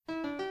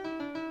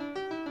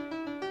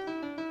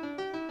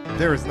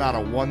There is not a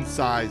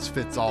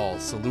one-size-fits-all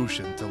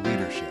solution to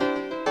leadership.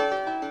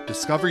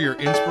 Discover your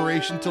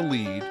inspiration to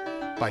lead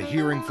by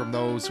hearing from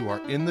those who are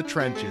in the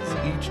trenches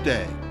each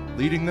day,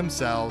 leading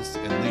themselves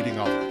and leading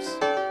others.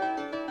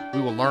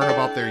 We will learn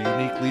about their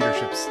unique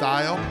leadership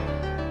style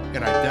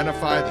and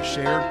identify the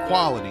shared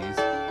qualities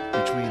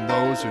between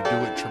those who do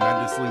it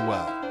tremendously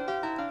well.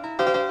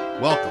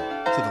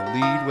 Welcome to the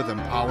Lead with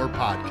Empower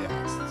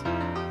podcast.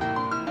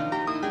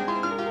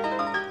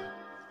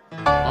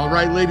 All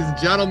right, ladies and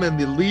gentlemen,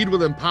 the Lead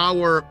with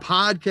Empower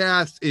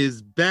podcast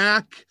is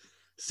back.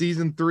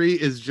 Season 3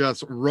 is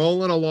just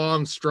rolling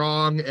along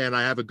strong, and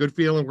I have a good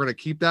feeling we're going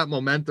to keep that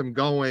momentum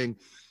going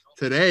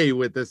today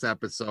with this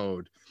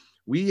episode.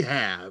 We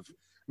have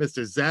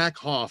Mr. Zach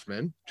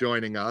Hoffman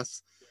joining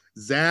us.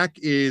 Zach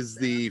is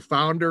the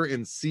founder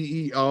and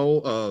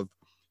CEO of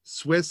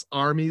Swiss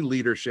Army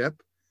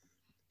Leadership.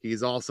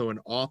 He's also an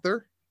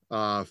author,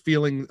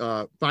 Finding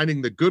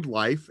the Good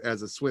Life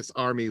as a Swiss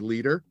Army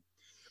Leader.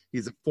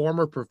 He's a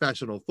former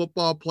professional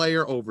football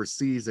player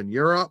overseas in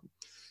Europe.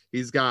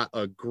 He's got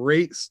a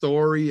great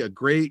story, a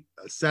great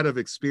set of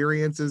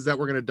experiences that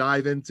we're going to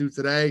dive into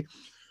today.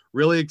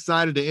 Really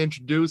excited to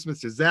introduce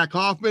Mr. Zach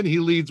Hoffman. He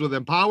leads with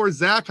Empower.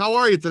 Zach, how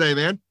are you today,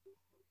 man?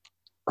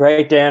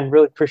 Great, Dan.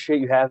 Really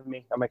appreciate you having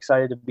me. I'm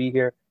excited to be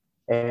here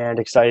and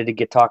excited to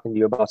get talking to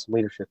you about some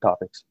leadership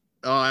topics.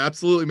 Oh,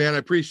 absolutely, man. I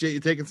appreciate you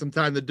taking some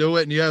time to do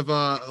it. And you have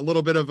a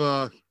little bit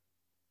of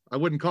I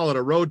wouldn't call it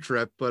a road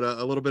trip, but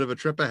a little bit of a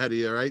trip ahead of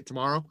you, right?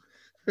 Tomorrow?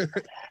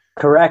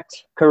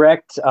 Correct.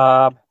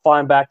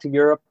 Flying back to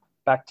Europe,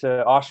 back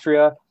to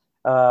Austria.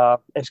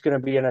 It's going to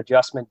be an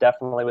adjustment,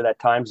 definitely, with that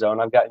time zone.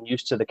 I've gotten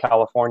used to the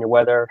California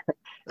weather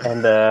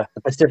and the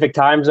Pacific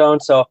time zone,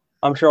 so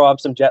I'm sure I'll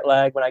have some jet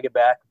lag when I get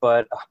back.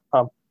 But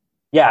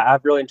yeah,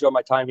 I've really enjoyed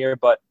my time here,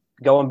 but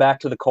going back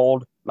to the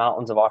cold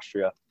mountains of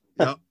Austria.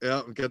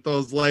 Yep. Get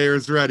those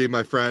layers ready,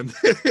 my friend.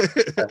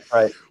 That's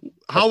right.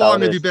 How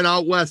long have you been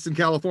out west in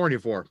California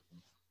for?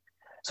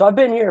 So I've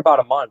been here about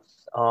a month.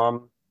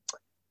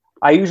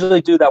 I usually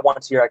do that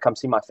once a year. I come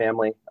see my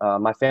family.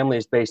 My family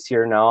is based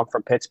here now. I'm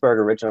from Pittsburgh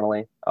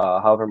originally.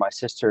 However, my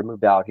sister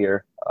moved out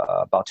here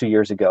about 2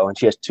 years ago, and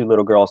she has 2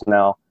 little girls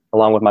now,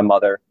 along with my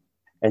mother.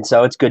 And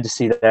so it's good to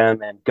see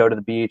them and go to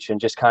the beach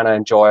and just kind of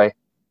enjoy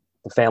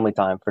the family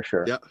time for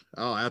sure. Yeah.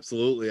 Oh,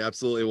 absolutely.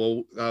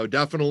 Well,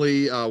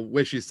 definitely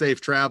wish you safe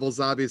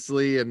travels,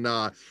 obviously, and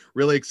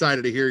really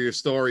excited to hear your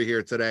story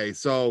here today.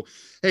 So,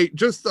 hey,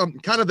 just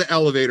kind of the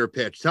elevator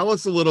pitch. Tell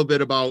us a little bit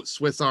about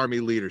Swiss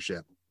Army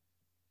Leadership.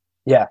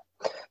 Yeah.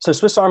 So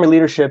Swiss Army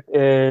Leadership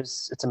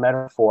it's a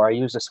metaphor. I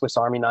use a Swiss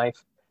Army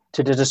knife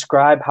to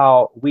describe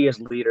how we as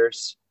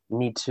leaders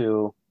need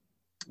to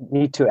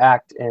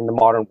act in the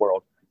modern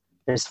world,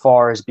 as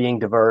far as being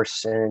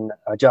diverse and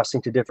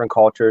adjusting to different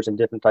cultures and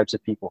different types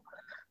of people.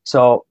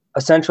 So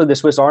essentially the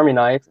Swiss Army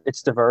knife,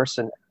 it's diverse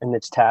in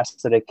its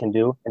tasks that it can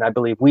do. And I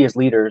believe we as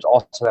leaders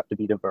also have to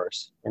be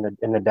diverse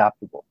and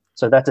adaptable.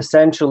 So that's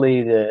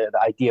essentially the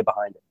idea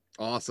behind it.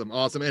 Awesome.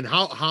 And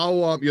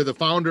how you're the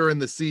founder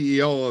and the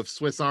CEO of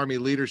Swiss Army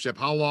Leadership.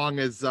 How long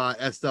has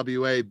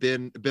SWA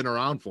been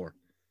around for?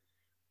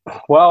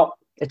 Well,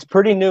 it's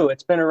pretty new.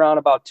 It's been around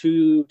about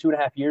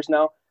 2.5 years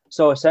now.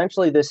 So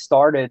essentially this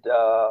started,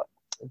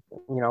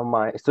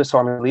 my Swiss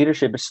Army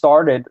Leadership, it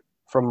started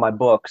from my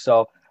book.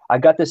 So I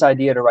got this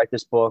idea to write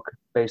this book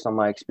based on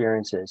my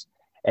experiences.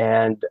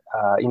 And,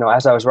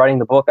 as I was writing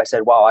the book, I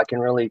said, wow, I can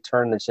really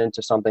turn this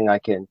into something I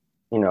can,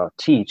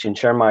 teach and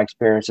share my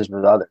experiences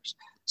with others.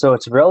 So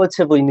it's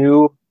relatively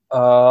new.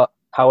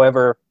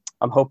 However,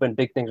 I'm hoping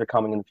big things are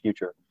coming in the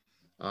future.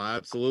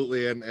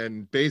 Absolutely.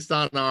 And based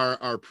on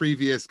our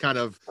previous kind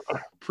of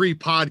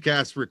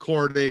pre-podcast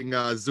recording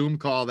Zoom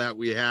call that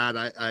we had,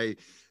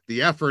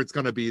 the effort's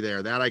going to be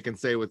there. That I can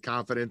say with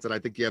confidence, and I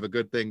think you have a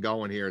good thing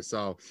going here.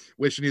 So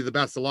wishing you the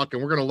best of luck.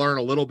 And we're going to learn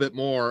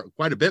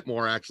quite a bit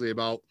more actually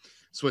about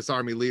Swiss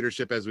Army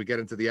Leadership as we get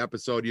into the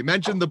episode. You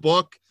mentioned the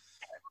book.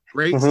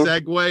 Great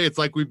segue. It's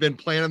like we've been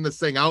planning this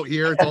thing out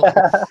here. Tell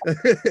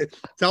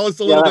us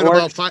a little bit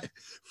about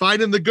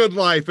finding the good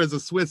life as a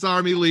Swiss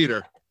Army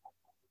leader.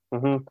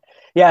 Mm-hmm.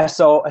 Yeah.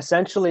 So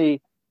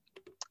essentially,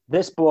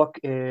 this book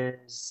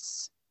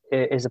is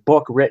a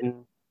book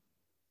written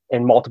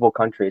in multiple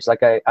countries.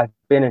 Like I've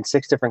been in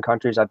 6 different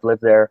countries. I've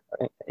lived there,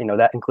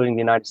 that including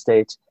the United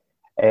States.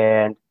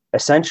 And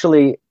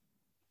essentially,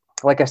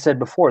 like I said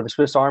before, the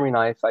Swiss Army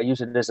knife, I use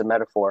it as a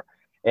metaphor.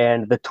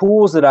 And the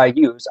tools that I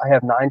use, I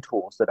have 9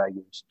 tools that I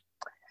use.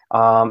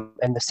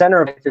 And the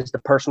center of it is the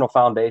personal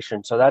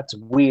foundation. So that's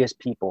we as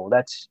people.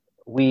 That's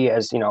we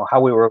as, how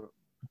we were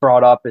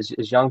brought up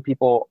as young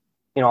people,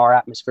 our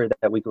atmosphere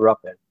that we grew up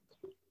in.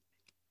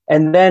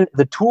 And then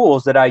the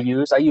tools that I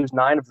use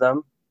 9 of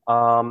them.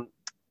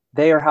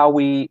 They are how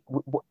we,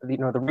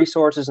 the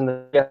resources and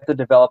we have to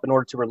develop in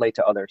order to relate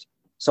to others.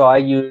 So I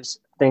use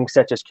things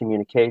such as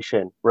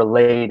communication,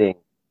 relating,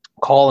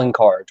 calling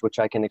cards, which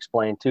I can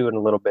explain too in a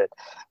little bit,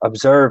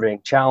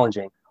 observing,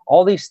 challenging,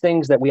 all these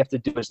things that we have to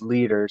do as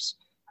leaders,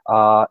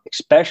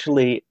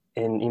 especially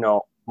in,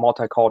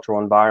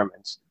 multicultural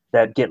environments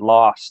that get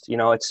lost.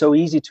 It's so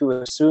easy to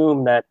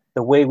assume that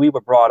the way we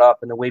were brought up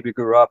and the way we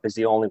grew up is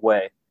the only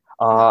way.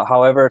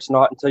 However, it's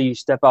not until you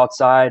step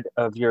outside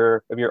of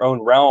your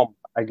own realm,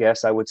 I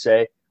guess I would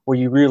say, where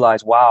you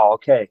realize, wow,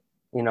 okay,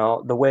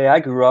 the way I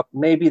grew up,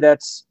 maybe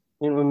that's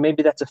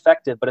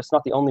effective, but it's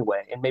not the only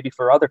way. And maybe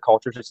for other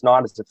cultures, it's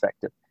not as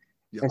effective.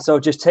 Yeah. And so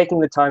just taking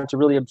the time to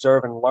really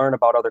observe and learn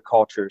about other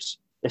cultures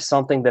is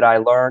something that I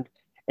learned.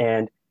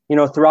 And,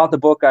 throughout the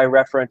book, I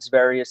reference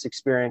various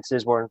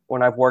experiences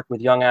when I've worked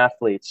with young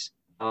athletes.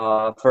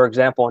 For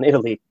example, in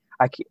Italy,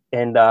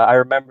 I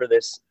remember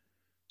this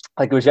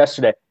like it was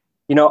yesterday.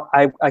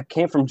 I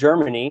came from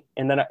Germany,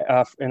 and then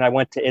I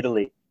went to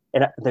Italy,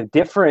 and the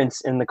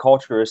difference in the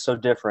culture is so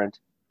different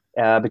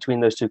between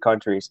those two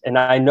countries. And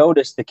I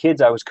noticed the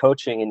kids I was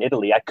coaching in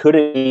Italy, I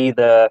couldn't be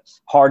the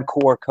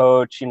hardcore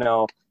coach,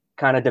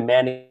 kind of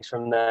demanding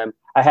from them.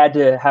 I had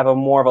to have a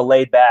more of a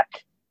laid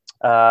back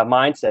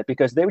mindset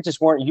because they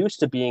just weren't used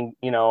to being,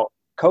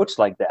 coached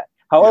like that.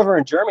 However,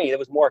 in Germany, it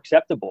was more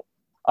acceptable.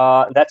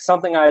 That's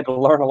something I had to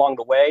learn along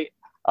the way.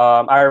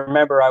 I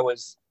remember I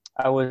was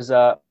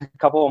a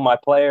couple of my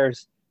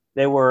players,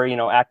 they were,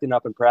 acting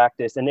up in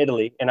practice in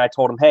Italy. And I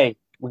told them, hey,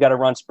 we got to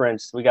run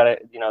sprints. We got to,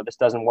 this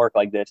doesn't work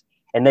like this.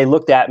 And they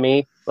looked at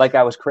me like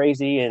I was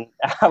crazy. And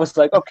I was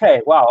like,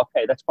 okay, wow.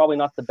 Okay. That's probably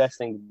not the best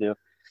thing to do.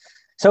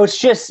 So it's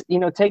just,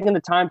 taking the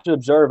time to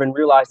observe and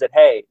realize that,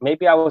 hey,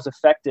 maybe I was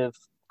effective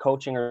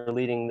coaching or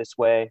leading this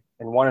way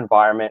in one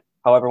environment.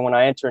 However, when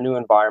I enter a new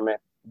environment,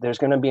 there's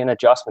going to be an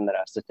adjustment that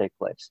has to take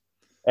place.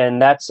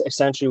 And that's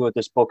essentially what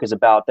this book is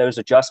about. Those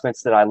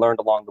adjustments that I learned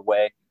along the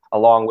way,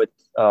 along with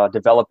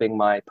developing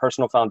my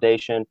personal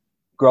foundation,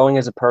 growing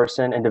as a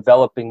person, and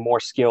developing more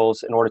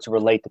skills in order to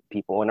relate to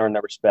people and earn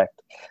their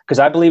respect. Because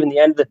I believe in the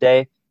end of the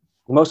day,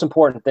 the most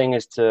important thing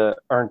is to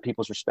earn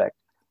people's respect.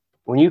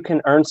 When you can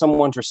earn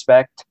someone's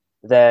respect,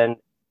 then,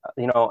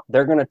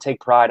 they're going to take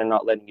pride in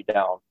not letting you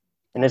down.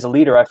 And as a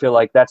leader, I feel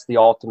like that's the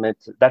ultimate,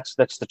 that's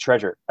the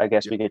treasure, I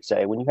guess we could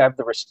say. When you have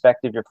the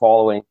respect of your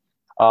following,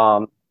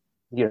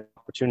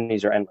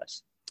 opportunities are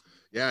endless.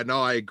 Yeah,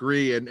 no, I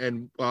agree.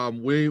 And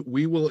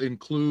we will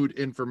include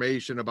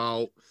information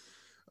about,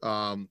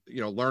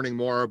 learning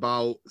more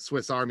about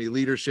Swiss Army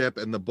leadership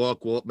and the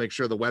book. We'll make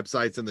sure the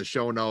website's in the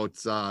show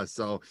notes.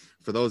 So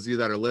for those of you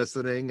that are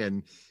listening,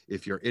 and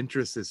if your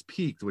interest is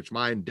piqued, which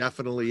mine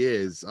definitely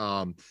is,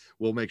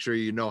 we'll make sure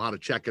you know how to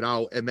check it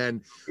out. And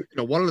then,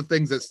 one of the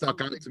things that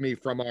stuck out to me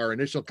from our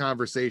initial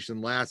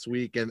conversation last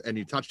week, and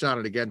you touched on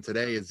it again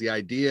today, is the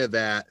idea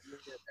that,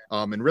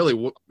 and really,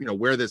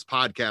 where this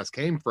podcast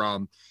came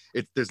from,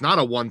 there's not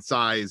a one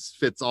size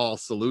fits all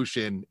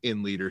solution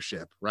in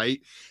leadership, right?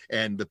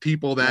 And the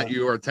people that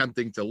you are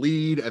attempting to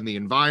lead, and the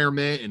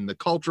environment and the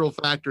cultural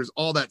factors,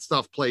 all that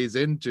stuff plays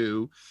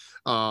into,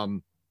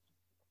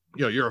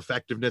 your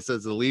effectiveness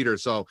as a leader.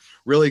 So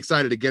really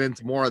excited to get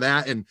into more of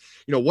that. And,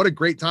 what a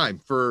great time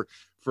for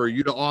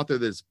you to author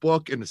this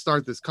book and to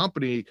start this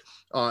company,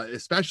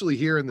 especially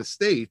here in the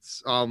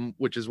States,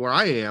 which is where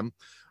I am.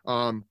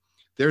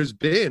 There's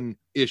been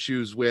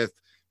issues with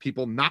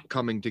people not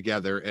coming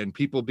together and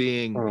people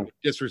being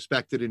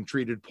disrespected and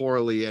treated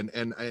poorly. And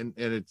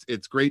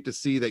it's great to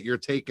see that you're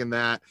taking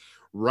that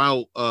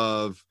route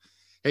of,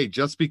 hey,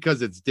 just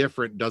because it's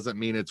different doesn't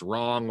mean it's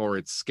wrong or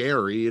it's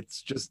scary.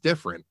 It's just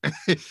different.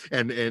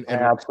 and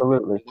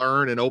absolutely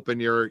learn and open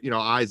your,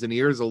 eyes and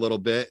ears a little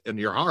bit and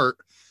your heart.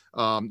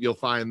 You'll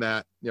find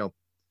that,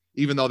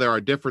 even though there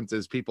are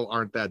differences, people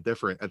aren't that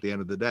different at the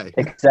end of the day.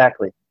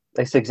 Exactly.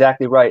 That's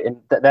exactly right.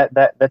 And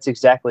that's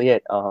exactly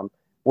it.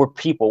 We're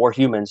people, we're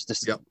humans,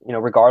 just,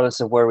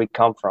 regardless of where we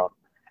come from.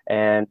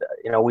 And,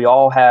 we're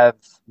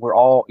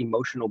all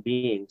emotional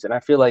beings. And I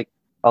feel like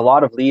a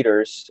lot of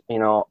leaders,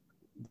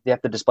 they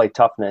have to display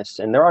toughness.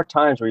 And there are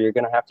times where you're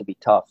going to have to be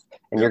tough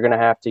and you're going to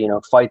have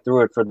to, fight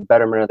through it for the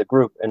betterment of the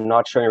group and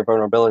not show your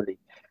vulnerability.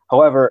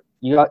 However,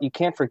 you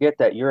can't forget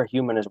that you're a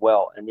human as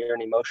well, and you're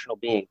an emotional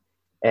being.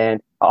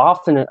 And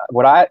often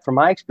from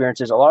my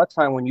experience is a lot of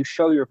time when you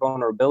show your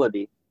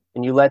vulnerability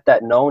and you let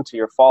that known to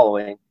your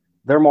following,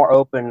 they're more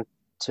open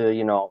to,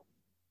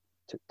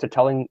 to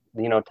telling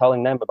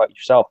them about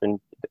yourself. And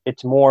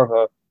it's more of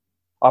a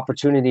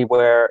opportunity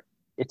where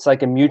it's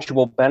like a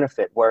mutual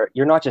benefit where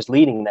you're not just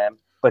leading them,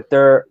 but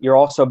you're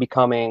also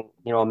becoming,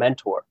 a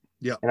mentor.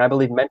 Yeah. And I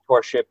believe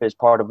mentorship is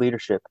part of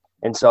leadership.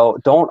 And so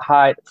don't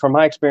hide. From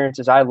my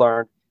experiences, I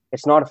learned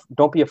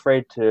don't be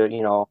afraid to,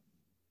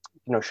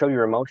 show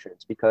your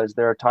emotions, because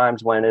there are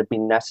times when it'd be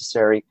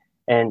necessary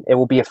and it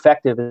will be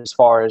effective as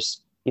far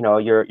as,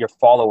 your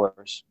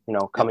followers,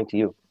 coming to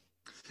you.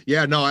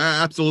 Yeah, no, I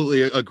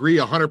absolutely agree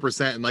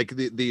 100%. And like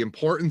the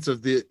importance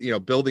of the,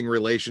 building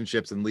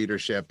relationships and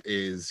leadership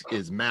is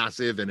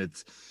massive, and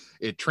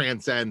it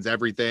transcends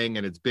everything,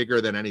 and it's bigger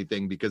than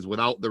anything, because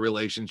without the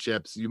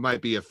relationships, you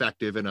might be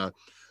effective in a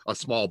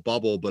small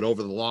bubble, but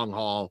over the long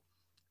haul,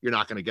 you're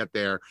not going to get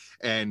there.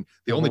 And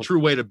the only true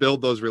way to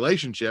build those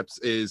relationships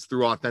is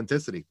through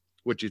authenticity,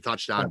 which you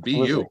touched on.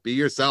 Absolutely. Be you, be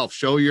yourself,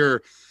 show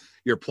your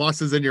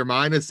pluses and your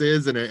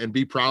minuses, and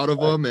be proud of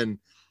them, and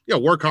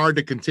work hard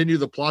to continue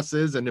the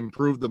pluses and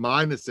improve the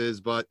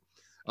minuses. But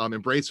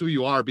Embrace who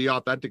you are, be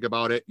authentic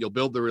about it. You'll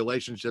build the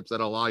relationships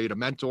that allow you to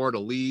mentor, to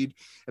lead,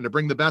 and to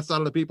bring the best out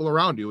of the people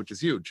around you, which is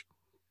huge.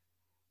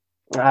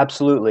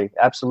 Absolutely.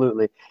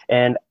 Absolutely.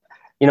 And,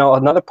 you know,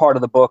 another part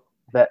of the book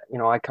that, you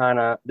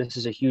know, this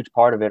is a huge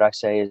part of it, I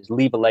say, is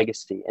leave a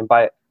legacy. And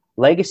by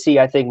legacy,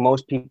 I think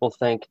most people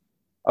think,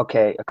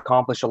 okay,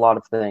 accomplish a lot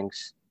of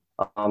things,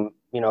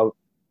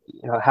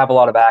 have a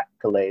lot of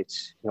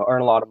accolades,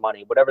 earn a lot of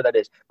money, whatever that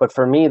is. But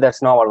for me,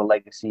 that's not what a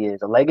legacy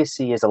is. A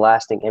legacy is a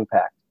lasting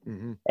impact.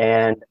 Mm-hmm.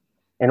 And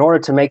in order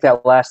to make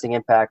that lasting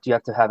impact, you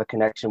have to have a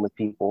connection with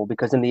people,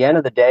 because in the end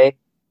of the day,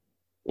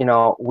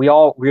 we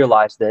all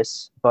realize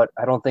this, but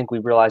I don't think we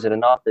realize it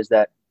enough, is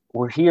that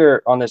we're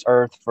here on this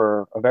earth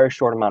for a very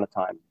short amount of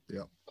time.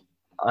 Yeah.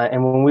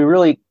 And when we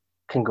really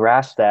can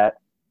grasp that,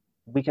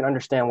 we can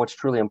understand what's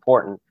truly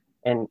important.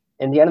 And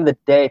in the end of the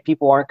day,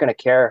 people aren't going to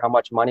care how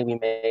much money we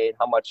made,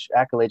 how much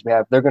accolades we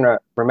have. They're going to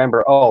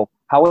remember, how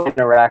was the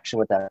interaction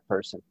with that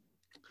person?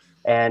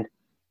 And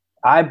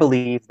I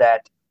believe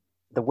that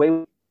the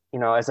way,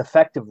 as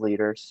effective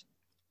leaders,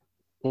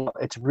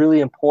 it's really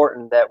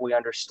important that we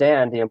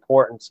understand the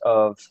importance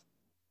of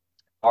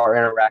our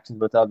interactions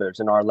with others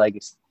and our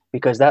legacy,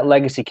 because that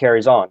legacy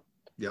carries on.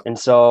 Yep. And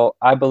so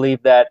I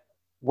believe that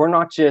we're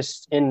not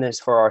just in this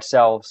for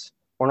ourselves.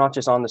 We're not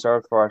just on this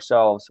earth for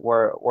ourselves.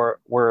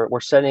 We're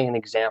setting an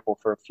example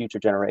for future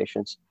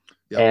generations.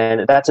 Yep.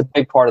 And that's a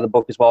big part of the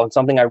book as well. And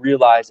something I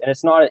realized, and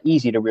it's not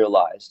easy to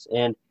realize,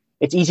 and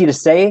it's easy to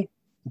say,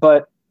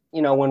 but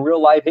when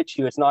real life hits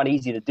you, it's not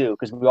easy to do,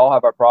 because we all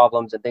have our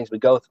problems and things we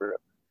go through.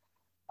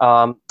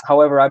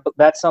 However,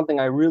 that's something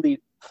I really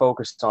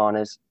focused on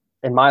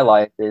in my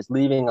life, is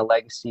leaving a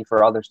legacy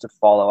for others to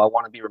follow. I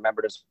want to be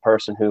remembered as a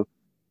person who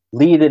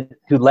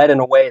led in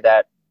a way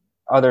that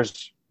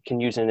others can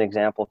use an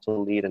example to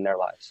lead in their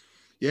lives.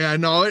 Yeah,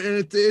 no,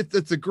 and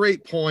it's a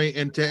great point.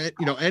 And to,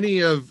 any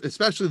of,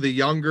 especially the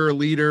younger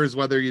leaders,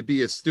 whether you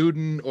be a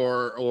student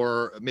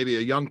or maybe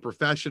a young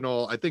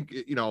professional, I think,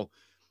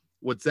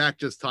 what Zach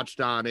just touched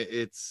on,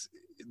 it's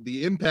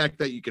the impact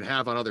that you can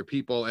have on other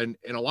people. And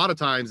a lot of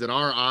times in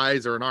our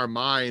eyes or in our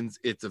minds,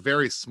 it's a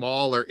very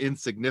small or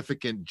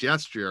insignificant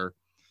gesture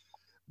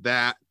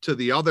that to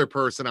the other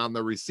person on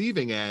the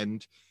receiving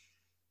end,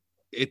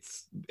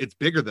 it's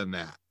bigger than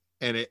that.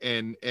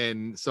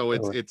 And so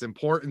it's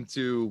important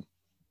to,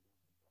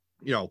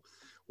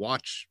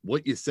 watch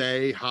what you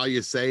say, how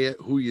you say it,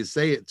 who you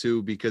say it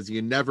to, because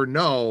you never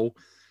know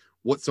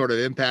what sort of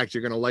impact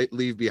you're going to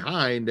leave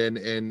behind.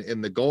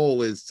 And the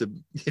goal is to,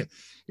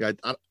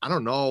 I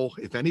don't know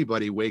if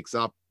anybody wakes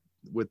up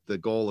with the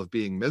goal of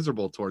being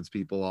miserable towards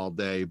people all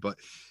day, but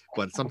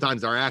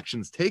sometimes our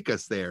actions take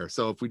us there.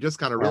 So if we just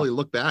kind of really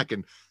look back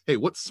and, hey,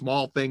 what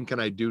small thing can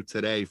I do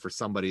today for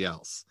somebody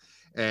else?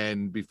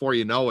 And before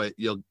you know it,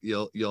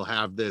 you'll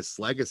have this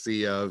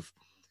legacy of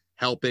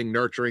helping,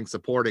 nurturing,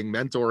 supporting,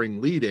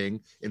 mentoring, leading,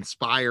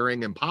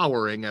 inspiring,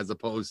 empowering, as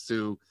opposed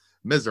to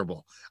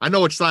miserable. I know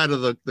which side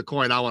of the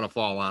coin I want to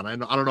fall on. I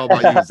don't know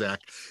about you,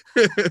 Zach.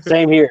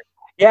 Same here.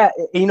 Yeah.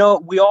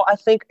 We all, I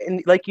think,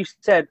 and like you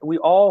said, we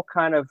all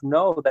kind of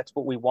know that's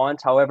what we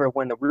want. However,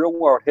 when the real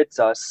world hits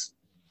us,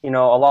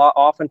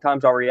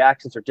 oftentimes our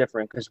reactions are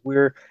different, because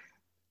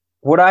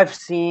what I've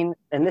seen,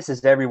 and this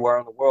is everywhere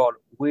in the world,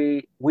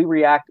 we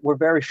react, we're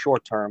very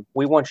short-term.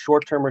 We want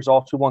short-term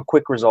results. We want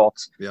quick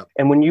results. Yeah.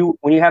 And when you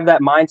have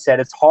that mindset,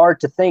 it's hard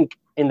to think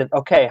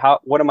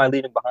what am I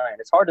leaving behind?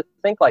 It's hard to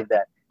think like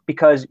that,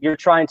 because you're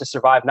trying to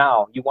survive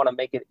now. You want to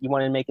make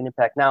an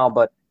impact now,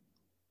 but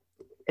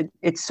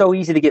it's so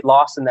easy to get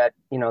lost in that,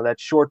 that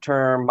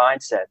short-term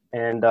mindset.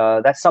 And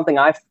that's something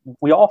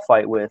we all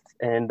fight with.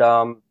 And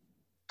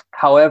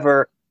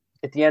however,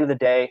 at the end of the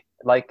day,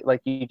 like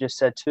you just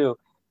said too,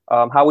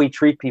 how we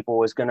treat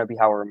people is going to be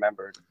how we're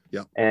remembered.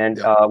 Yeah. And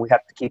we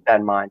have to keep that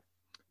in mind.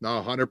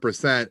 No,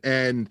 100%.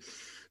 And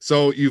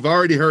so you've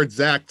already heard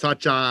Zach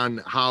touch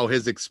on how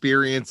his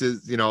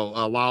experiences,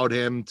 allowed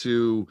him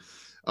to,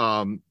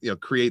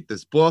 create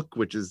this book,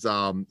 which is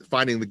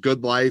Finding the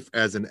Good Life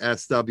as an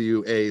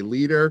SWA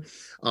Leader.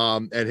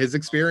 And his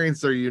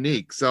experiences are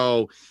unique.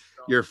 So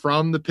you're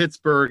from the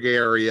Pittsburgh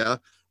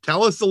area.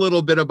 Tell us a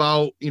little bit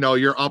about,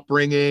 your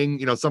upbringing,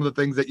 some of the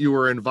things that you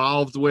were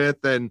involved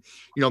with, and,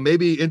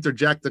 maybe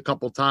interject a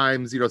couple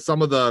times,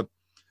 some of the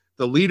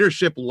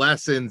leadership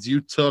lessons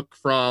you took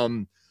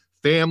from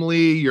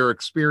family, your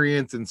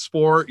experience in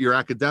sport, your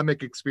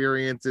academic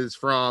experiences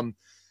from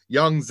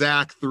young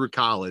Zach through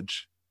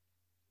college.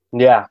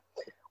 Yeah.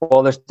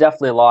 Well, there's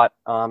definitely a lot.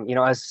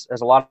 As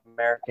a lot of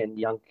American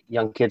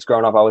young kids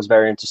growing up, I was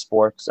very into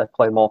sports. I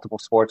played multiple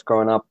sports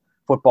growing up.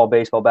 Football,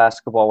 baseball,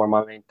 basketball were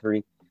my main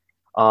three.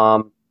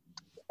 I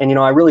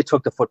really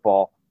took to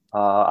football.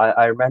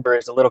 I remember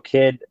as a little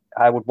kid,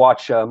 I would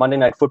watch Monday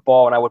Night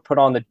Football, and I would put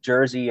on the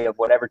jersey of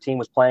whatever team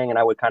was playing, and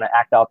I would kind of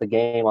act out the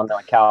game on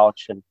my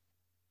couch.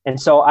 And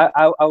so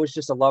I was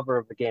just a lover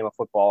of the game of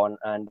football.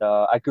 And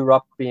I grew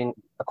up being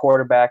a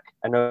quarterback.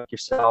 I know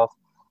yourself.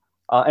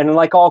 And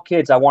like all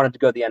kids, I wanted to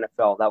go to the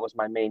NFL. That was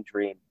my main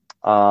dream.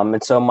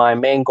 And so my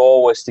main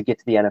goal was to get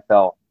to the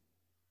NFL.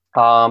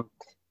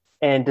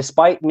 And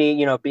despite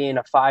me, being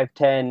a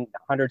 5'10",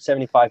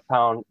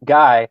 175-pound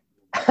guy,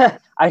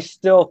 I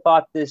still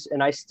thought this,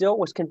 and I still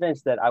was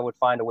convinced that I would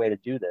find a way to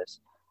do this.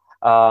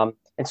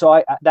 And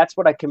so that's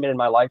what I committed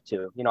my life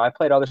to. I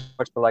played other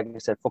sports, but like I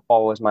said,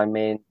 football was my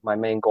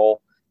main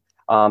goal.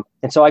 And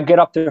so I get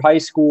up through high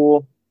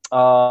school,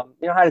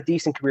 had a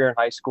decent career in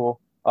high school,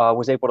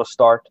 was able to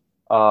start.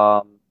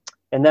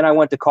 And then I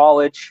went to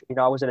college.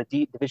 I was at a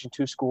Division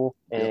II school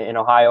in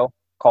Ohio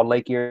called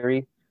Lake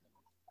Erie.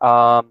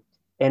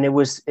 And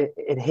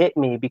it hit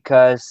me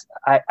because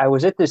I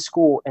was at this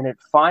school, and it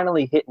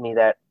finally hit me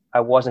that I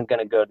wasn't going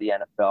to go to the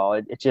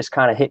NFL. It just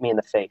kind of hit me in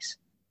the face.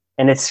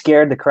 And it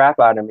scared the crap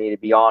out of me, to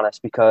be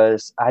honest,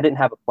 because I didn't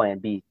have a plan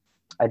B.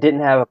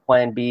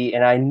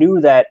 And I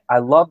knew that I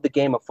loved the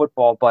game of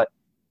football, but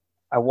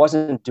I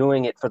wasn't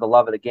doing it for the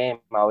love of the game.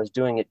 I was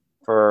doing it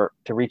to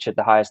reach at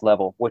the highest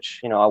level,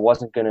 which, I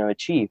wasn't going to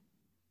achieve.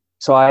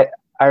 So I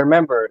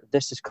remember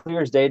this is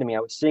clear as day to me. I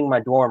was sitting in my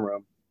dorm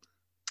room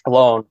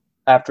alone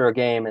after a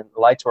game, and the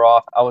lights were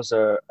off. I was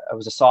a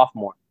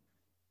sophomore.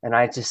 And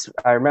I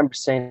remember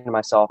saying to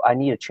myself, I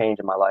need a change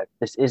in my life.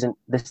 This isn't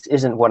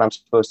what I'm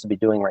supposed to be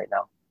doing right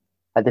now.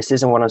 This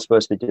isn't what I'm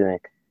supposed to be doing.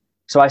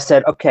 So I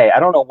said, okay, I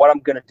don't know what I'm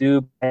going to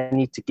do. I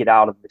need to get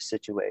out of this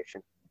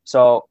situation.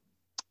 So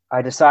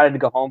I decided to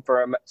go home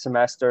for a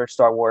semester,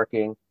 start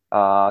working,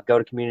 go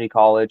to community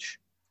college.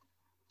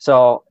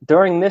 So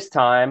during this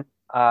time,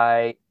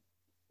 I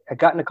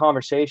got in a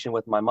conversation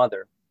with my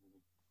mother,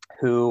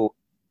 who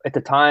at the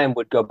time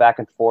would go back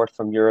and forth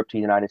from Europe to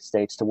the United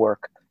States to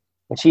work.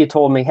 And she had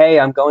told me, hey,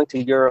 I'm going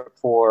to Europe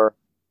for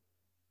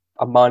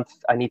a month.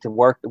 I need to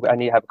work. I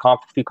need to have a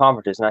few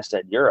conferences. And I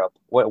said, Europe?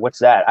 What's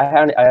that? I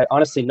had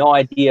honestly no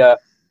idea.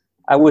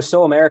 I was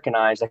so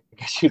Americanized, I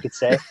guess you could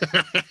say.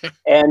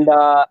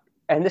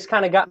 And this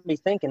kind of got me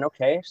thinking,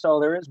 okay,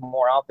 so there is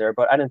more out there,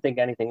 but I didn't think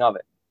anything of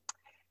it.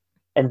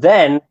 And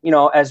then,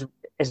 as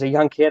a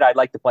young kid, I'd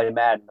like to play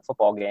Madden, the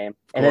football game.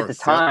 And at the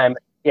time,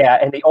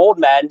 and the old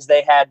Maddens,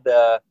 they had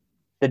the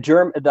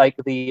German, like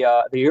the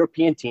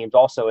European teams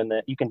also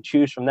you can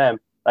choose from them,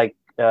 like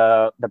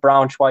the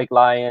Braunschweig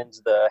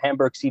Lions, the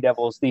Hamburg Sea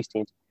Devils, these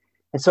teams.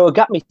 And so it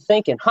got me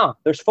thinking,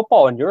 there's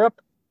football in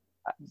Europe,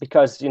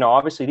 because,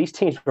 obviously these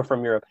teams were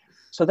from Europe.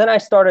 So then I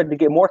started to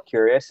get more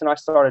curious, and I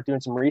started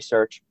doing some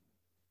research,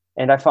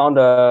 and I found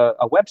a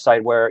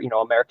website where,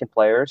 American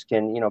players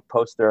can,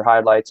 post their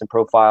highlights and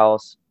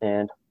profiles,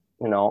 and,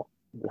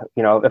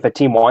 if a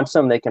team wants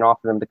them, they can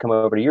offer them to come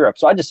over to Europe.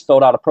 So I just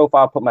filled out a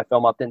profile, put my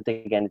film up, didn't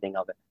think anything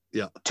of it.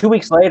 Yeah. 2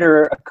 weeks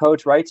later, a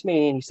coach writes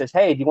me, and he says,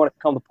 hey, do you want to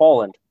come to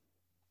Poland?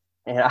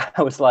 And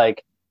I was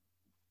like,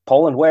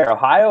 Poland where?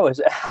 Ohio? I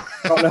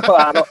don't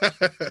know.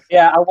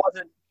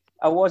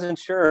 I wasn't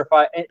sure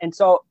and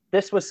so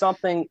this was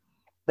something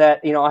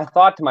that, I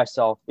thought to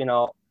myself,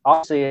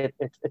 obviously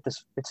at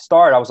the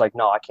start, I was like,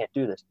 no, I can't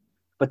do this.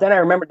 But then I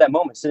remembered that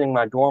moment sitting in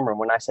my dorm room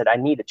when I said, I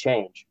need a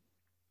change.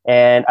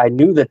 And I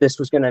knew that this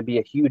was going to be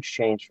a huge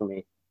change for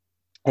me.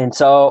 And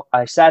so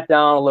I sat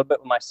down a little bit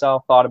with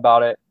myself, thought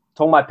about it,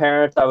 told my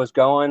parents I was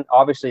going.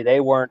 Obviously,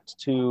 they weren't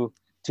too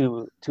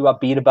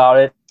upbeat about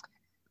it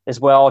as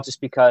well,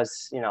 just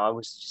because, it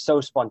was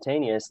so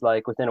spontaneous.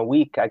 Like within a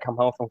week, I come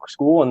home from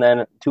school, and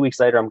then 2 weeks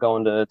later, I'm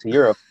going to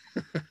Europe.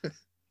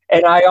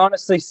 And I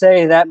honestly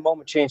say that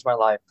moment changed my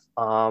life.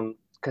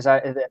 Because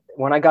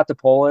when I got to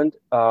Poland,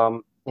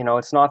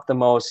 it's not the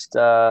most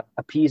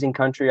appeasing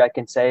country I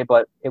can say,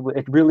 but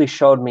it really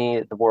showed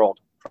me the world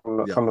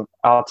from an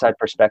outside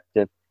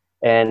perspective.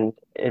 And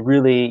it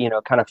really,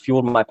 kind of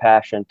fueled my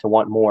passion to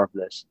want more of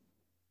this.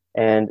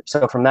 And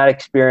so from that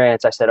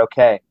experience, I said,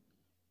 okay,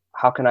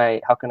 how can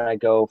I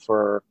go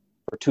for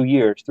 2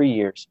 years, 3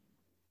 years?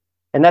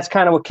 And that's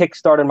kind of what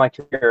kickstarted my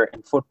career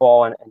in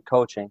football and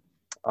coaching.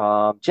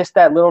 Just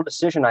that little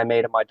decision I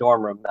made in my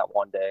dorm room that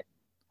one day.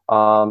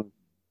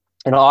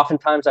 And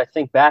oftentimes I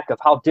think back of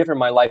how different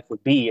my life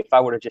would be if I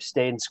would have just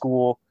stayed in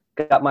school,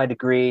 got my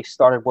degree,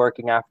 started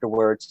working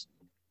afterwards.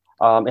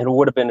 And it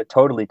would have been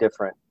totally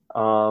different.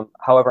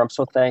 However, I'm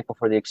so thankful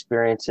for the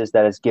experiences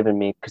that it's given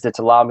me, because it's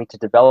allowed me to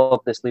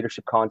develop this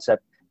leadership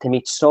concept, to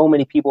meet so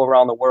many people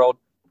around the world,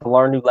 to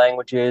learn new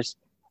languages.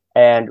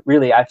 And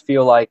really, I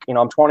feel like,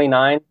 I'm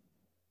 29.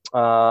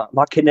 I'm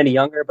not getting any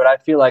younger, but I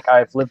feel like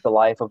I've lived the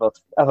life of a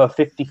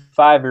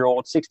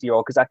 55-year-old,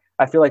 60-year-old, because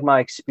I feel like my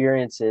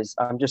experiences,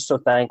 I'm just so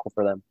thankful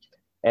for them.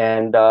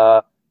 And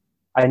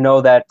I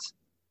know that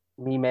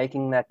me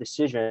making that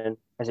decision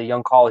as a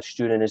young college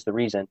student is the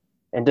reason.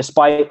 And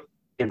despite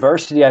the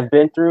adversity I've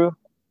been through,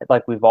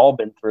 like we've all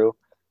been through,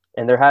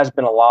 and there has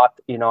been a lot,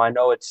 I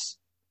know it's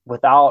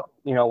without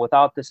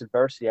this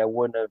adversity, I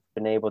wouldn't have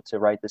been able to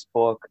write this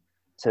book,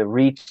 to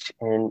reach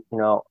and,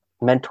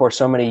 mentor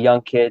so many young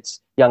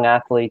kids, young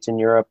athletes in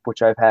Europe,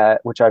 which I've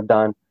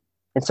done.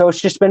 And so it's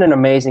just been an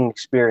amazing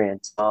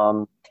experience.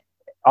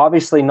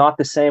 Obviously not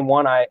the same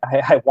one I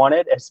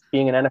wanted as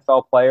being an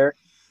NFL player,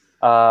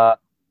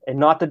 and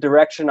not the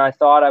direction I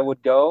thought I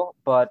would go.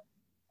 But,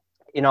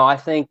 I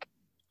think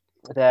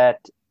that,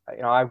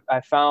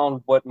 I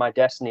found what my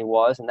destiny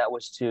was, and that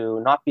was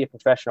to not be a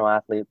professional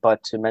athlete,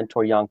 but to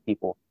mentor young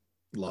people.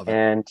 Love it.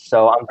 And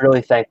so I'm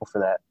really thankful for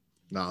that.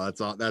 No,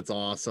 that's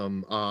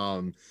awesome.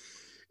 And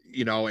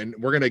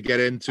we're going to get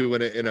into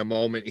in a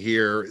moment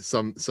here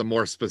some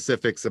more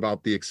specifics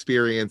about the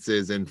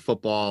experiences in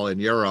football in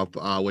Europe,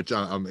 which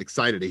I'm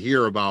excited to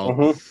hear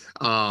about.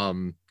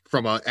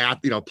 From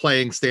a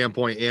playing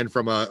standpoint and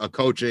from a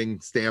coaching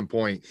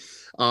standpoint.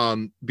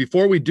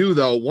 Before we do,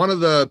 though, one of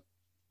the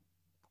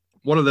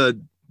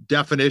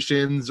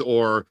definitions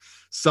or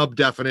sub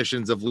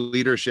definitions of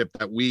leadership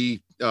that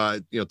we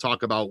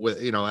talk about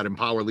with at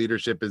Empower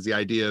Leadership is the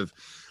idea of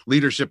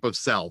leadership of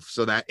self.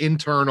 So that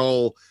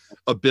internal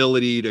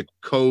ability to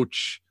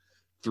coach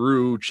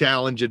through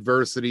challenge,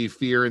 adversity,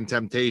 fear, and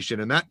temptation,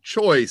 and that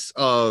choice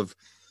of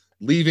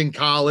leaving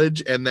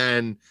college and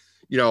then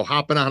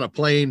hopping on a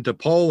plane to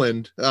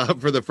Poland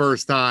for the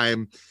first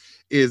time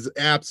is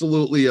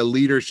absolutely a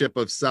leadership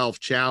of self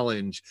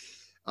challenge.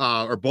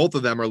 Or both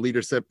of them are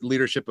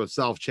leadership of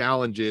self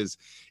challenges.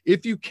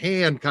 If you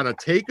can kind of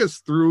take us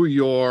through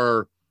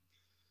your,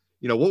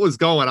 what was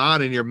going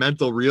on in your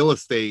mental real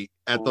estate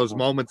at those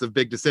moments of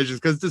big decisions,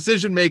 because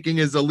decision making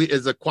is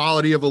a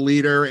quality of a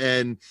leader,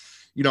 and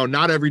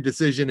not every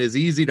decision is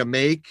easy to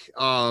make.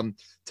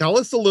 Tell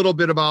us a little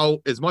bit about,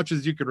 as much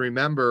as you can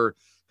remember,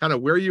 kind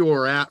of where you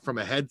were at from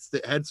a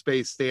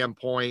headspace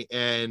standpoint,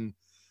 and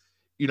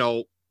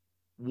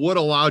what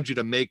allowed you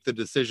to make the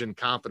decision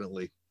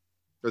confidently,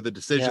 or the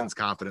decisions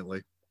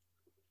confidently.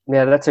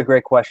 Yeah, that's a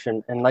great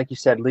question. And like you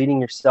said, leading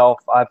yourself,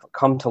 I've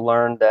come to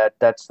learn that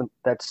that's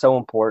so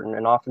important.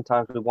 And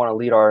oftentimes we want to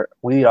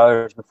lead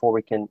others before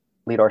we can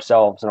lead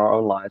ourselves in our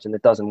own lives, and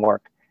it doesn't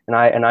work. And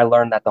I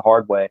learned that the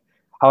hard way.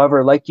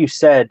 However, like you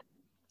said,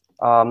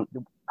 I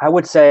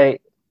would say,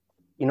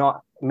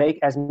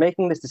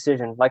 making this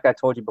decision, like I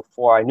told you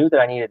before, I knew that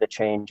I needed a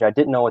change. I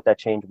didn't know what that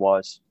change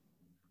was.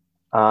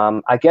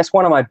 I guess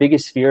one of my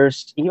biggest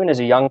fears, even as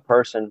a young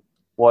person,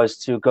 was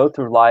to go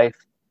through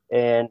life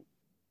and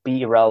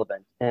be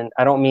irrelevant. And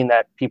I don't mean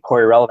that people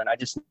are irrelevant. I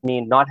just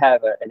mean not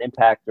have an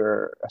impact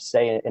or a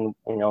say in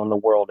the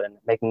world and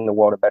making the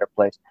world a better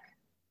place.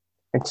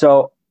 And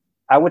so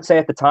I would say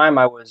at the time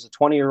I was a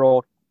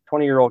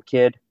 20-year-old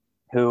kid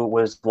who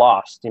was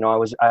lost.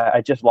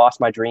 I just lost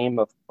my dream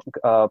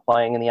of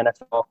playing in the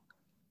NFL.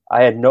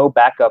 I had no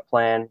backup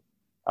plan.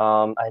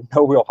 I had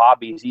no real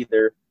hobbies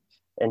either.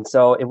 And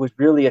so it was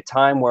really a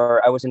time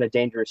where I was in a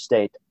dangerous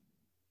state,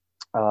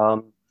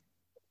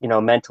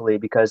 mentally,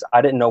 because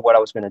I didn't know what I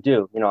was going to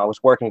do. I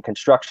was working a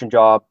construction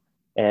job,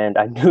 and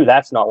I knew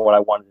that's not what I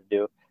wanted to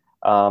do.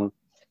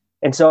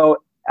 And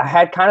so I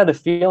had kind of the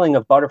feeling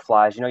of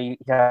butterflies. You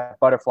have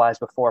butterflies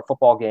before a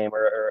football game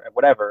or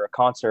whatever, a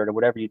concert or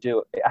whatever you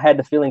do. I had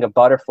the feeling of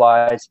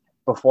butterflies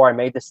before I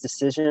made this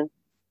decision.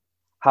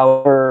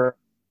 However,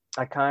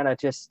 I kind of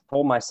just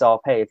told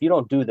myself, hey, if you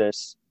don't do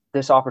this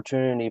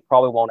opportunity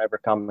probably won't ever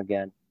come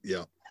again.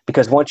 Yeah.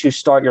 Because once you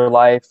start your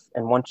life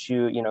and once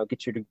you,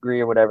 get your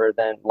degree or whatever,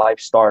 then life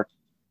starts.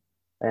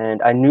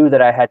 And I knew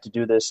that I had to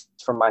do this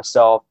for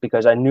myself,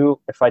 because I knew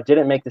if I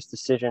didn't make this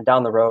decision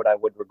down the road, I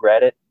would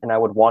regret it and I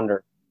would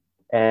wonder.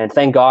 And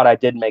thank God I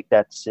did make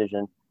that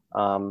decision.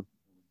 And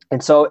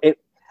so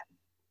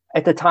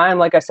at the time,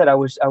 like I said, I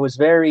was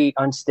very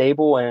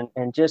unstable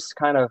and just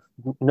kind of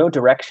no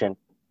direction.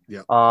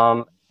 Yeah.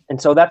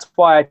 And so that's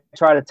why I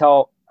try to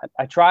tell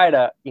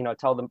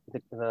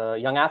the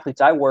young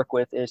athletes I work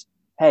with is,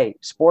 hey,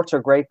 sports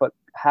are great, but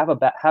have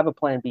a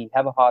plan B,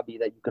 have a hobby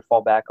that you could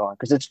fall back on.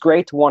 Because it's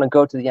great to want to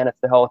go to the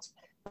NFL.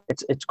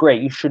 It's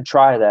great. You should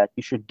try that.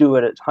 You should do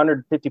it at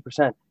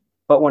 150%.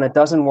 But when it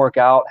doesn't work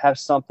out, have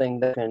something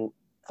that can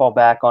fall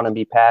back on and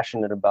be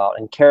passionate about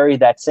and carry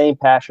that same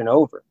passion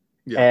over.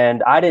 Yeah.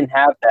 And I didn't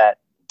have that.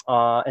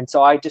 And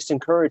so I just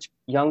encourage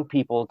young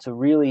people to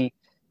really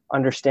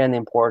understand the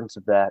importance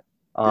of that.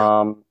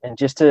 And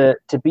just to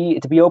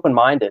be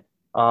open-minded.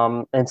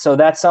 And so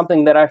that's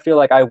something that I feel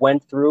like I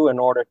went through in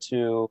order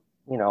to,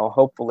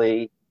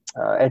 hopefully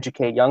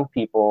educate young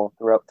people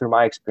through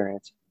my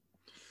experience.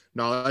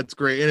 No, that's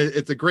great. And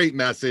it's a great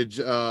message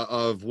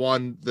of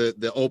one,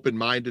 the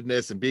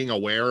open-mindedness and being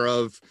aware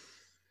of,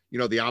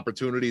 the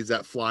opportunities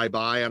that fly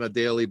by on a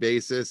daily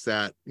basis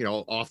that,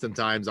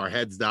 oftentimes our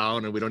heads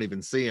down and we don't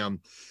even see them.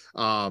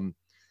 And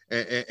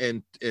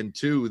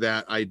two,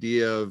 that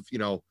idea of,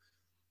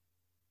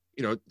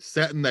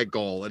 setting that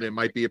goal, and it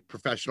might be a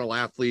professional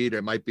athlete,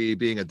 it might be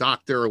being a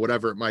doctor or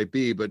whatever it might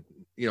be, but,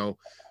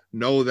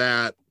 know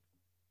that,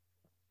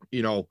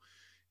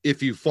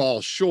 if you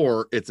fall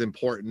short, it's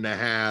important to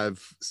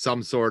have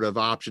some sort of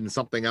option,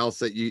 something else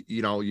that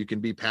you can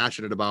be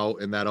passionate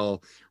about, and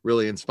that'll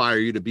really inspire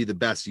you to be the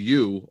best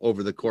you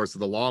over the course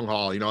of the long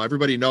haul.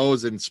 Everybody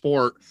knows in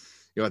sport,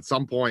 at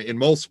some point, in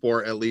most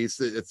sport, at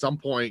least at some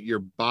point, your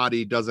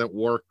body doesn't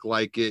work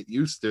like it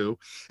used to.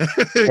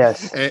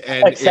 Yes.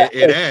 and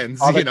exactly. it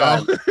ends,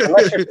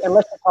 unless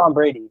you're Tom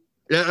Brady.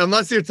 Yeah,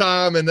 unless you're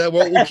Tom, and then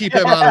we'll keep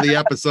him out of the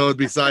episode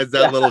besides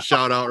that little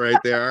shout out right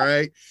there. All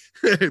right.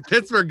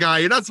 Pittsburgh guy,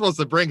 you're not supposed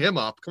to bring him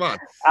up. Come on.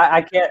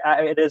 I can't.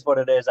 It is what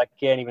it is. I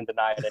can't even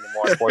deny it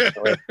anymore,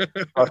 unfortunately.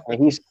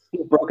 He's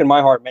broken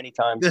my heart many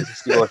times as a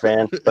Steeler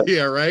fan. But.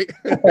 Yeah, right.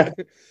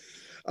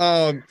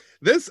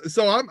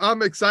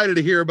 I'm excited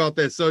to hear about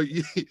this. So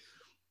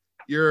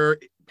you're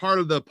part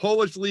of the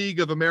Polish League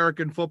of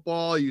American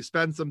Football. You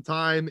spend some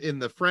time in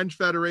the French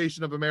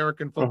Federation of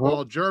American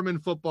Football, German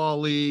Football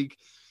League.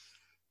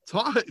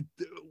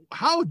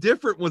 How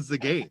different was the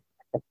game?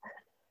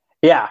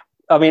 Yeah.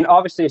 I mean,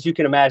 obviously, as you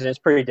can imagine, it's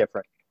pretty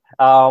different.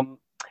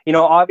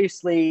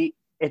 Obviously,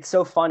 it's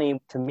so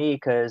funny to me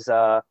because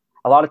a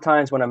lot of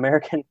times when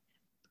American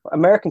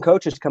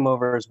coaches come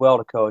over as well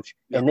to coach,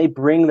 and they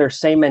bring their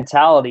same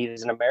mentality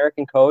as an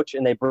American coach,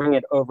 and they bring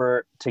it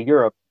over to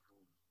Europe.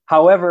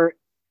 However,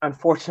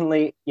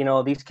 unfortunately,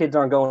 these kids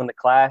aren't going to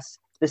class.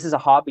 This is a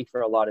hobby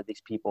for a lot of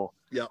these people.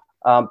 Yeah.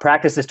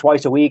 Practice is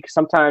twice a week.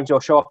 Sometimes you'll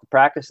show up to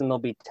practice and there'll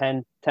be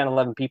 10,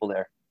 11 people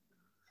there.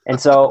 And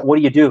so what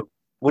do you do?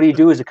 What do you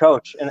do as a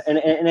coach? And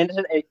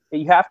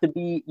you have to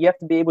be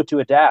able to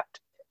adapt.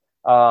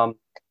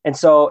 And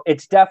so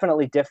it's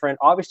definitely different.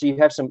 Obviously you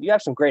have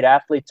some great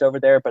athletes over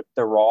there, but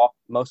they're raw,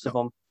 most of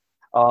them.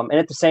 And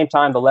at the same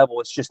time, the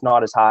level is just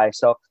not as high.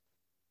 So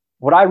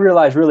what I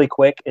realized really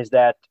quick is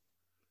that,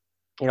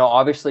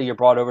 obviously you're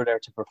brought over there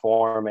to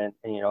perform and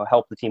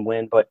help the team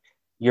win, but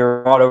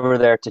you're brought over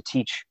there to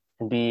teach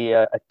and be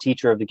a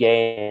teacher of the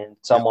game and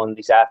someone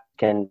these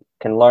athletes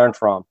can learn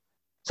from.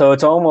 So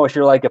it's almost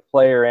you're like a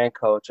player and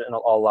coach a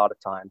lot of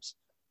times.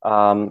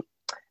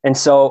 And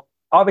so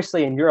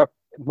obviously in Europe,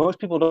 most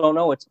people don't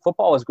know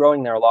football is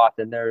growing there a lot.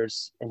 And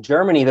in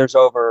Germany, there's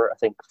over, I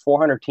think,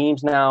 400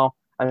 teams now.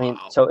 I mean,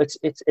 so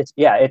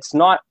it's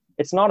not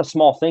a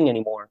small thing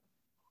anymore.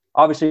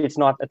 Obviously it's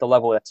not at the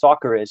level that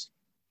soccer is,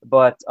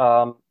 but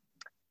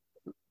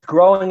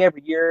growing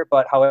every year,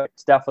 but however,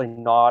 it's definitely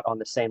not on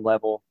the same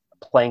level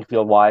playing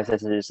field wise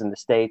as it is in the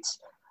States.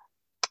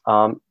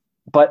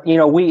 But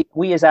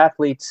we as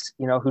athletes,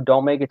 who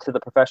don't make it to the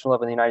professional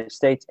level in the United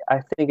States, I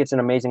think it's an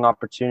amazing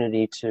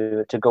opportunity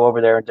to go over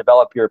there and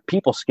develop your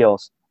people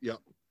skills. Yeah.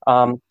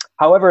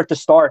 However, at the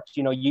start,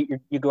 you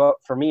go up,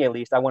 for me at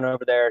least, I went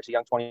over there as a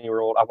young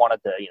 20-year-old. I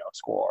wanted to,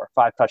 score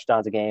 5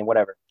 touchdowns a game,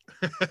 whatever.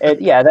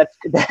 And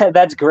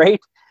that's great.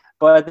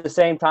 But at the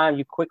same time,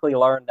 you quickly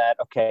learn that,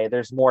 okay,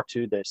 there's more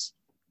to this.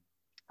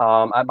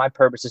 My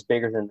purpose is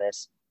bigger than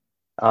this.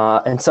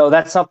 And so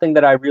that's something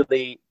that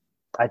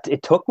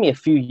it took me a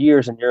few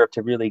years in Europe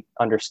to really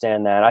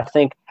understand that. I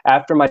think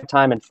after my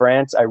time in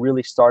France, I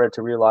really started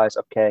to realize,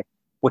 okay,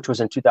 which was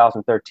in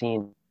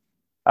 2013.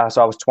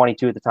 So I was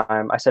 22 at the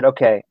time. I said,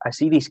 okay, I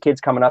see these kids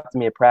coming up to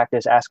me at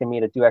practice, asking me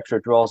to do extra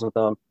drills with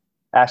them,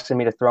 asking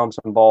me to throw them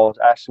some balls,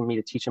 asking me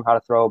to teach them how to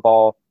throw a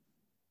ball.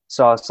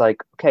 So it's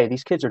like, okay,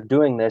 these kids are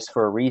doing this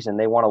for a reason.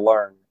 They want to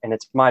learn. And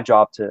it's my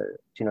job to,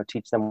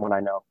 teach them what I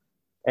know.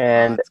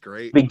 And that's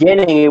great.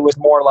 Beginning, it was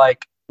more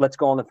like, let's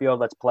go on the field,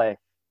 let's play.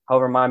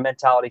 However, my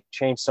mentality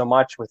changed so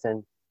much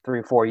within 3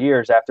 or 4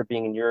 years after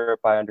being in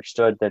Europe. I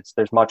understood that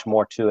there's much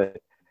more to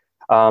it.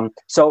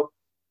 So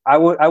I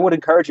would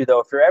encourage you, though,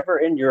 if you're ever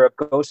in Europe,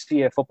 go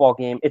see a football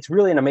game. It's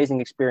really an amazing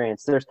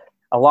experience. There's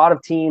a lot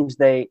of teams,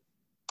 they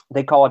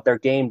call it their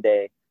game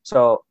day.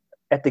 So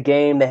at the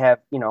game, they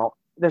have,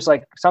 there's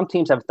like some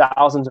teams have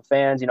thousands of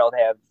fans, they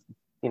have,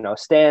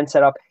 stands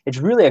set up. It's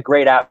really a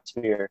great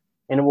atmosphere,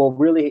 and it will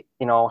really,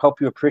 help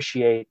you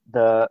appreciate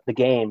the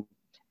game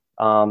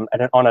on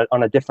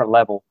a different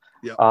level.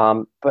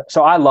 Yeah. But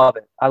so I love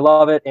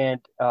it.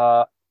 And,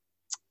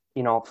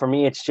 for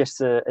me, it's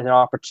just an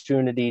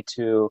opportunity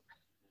to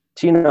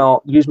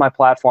use my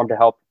platform to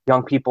help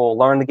young people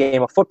learn the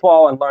game of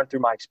football and learn through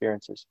my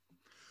experiences.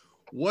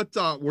 What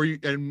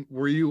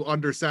were you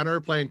under center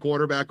playing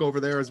quarterback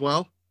over there as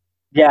well?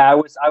 Yeah, I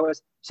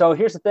was. So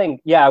here's the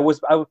thing. Yeah, I was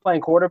playing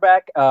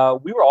quarterback.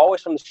 We were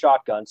always from the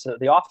shotgun. So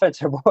the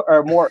offense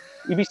are more,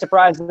 you'd be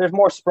surprised. There's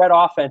more spread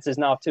offenses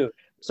now too.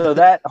 So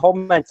that whole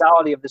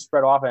mentality of the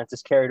spread offense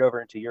is carried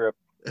over into Europe,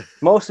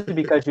 mostly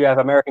because you have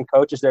American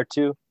coaches there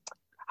too.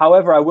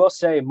 However, I will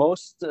say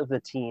most of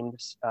the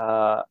teams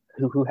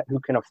who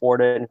can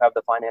afford it and have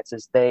the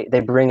finances, they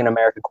bring an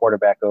American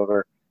quarterback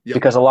over. Yep.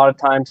 Because a lot of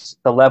times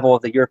the level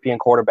of the European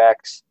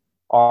quarterbacks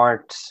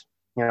aren't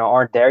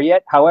there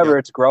yet. However,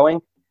 It's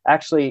growing.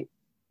 Actually,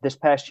 this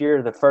past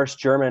year, the first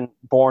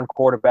German-born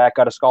quarterback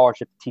got a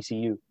scholarship to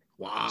TCU.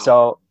 Wow.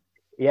 So,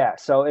 yeah,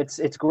 so it's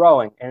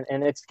growing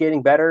and it's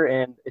getting better,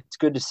 and it's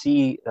good to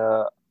see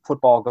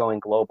football going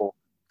global.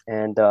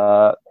 And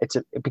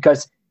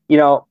because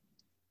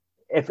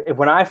if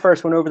when I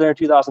first went over there in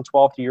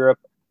 2012 to Europe,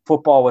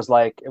 football was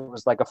like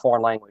a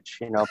foreign language.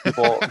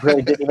 People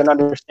really didn't even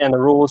understand the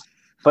rules.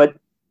 But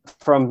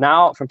from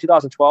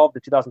 2012 to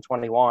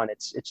 2021,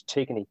 it's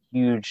taken a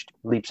huge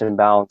leaps and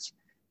bounds,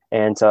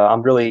 and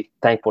I'm really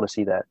thankful to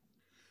see that.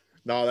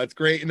 No, that's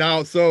great.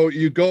 Now, so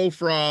you go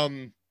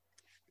from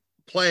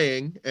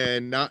playing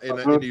and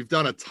you've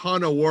done a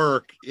ton of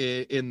work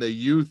in the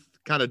youth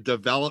kind of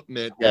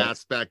development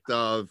aspect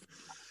of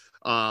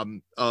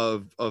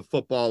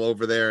football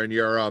over there in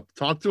Europe.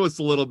 Talk to us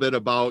a little bit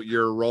about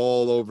your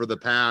role over the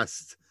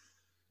past,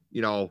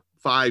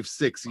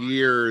 5-6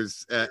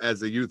 years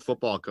as a youth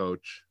football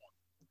coach.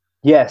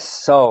 Yes.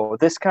 So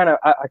this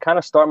I kind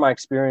of start my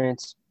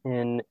experience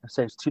in,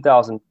 say,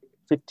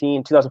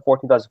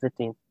 2014,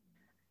 2015.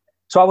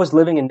 So I was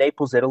living in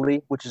Naples,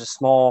 Italy, which is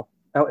it's not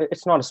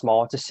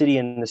it's a city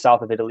in the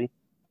south of Italy.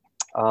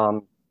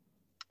 And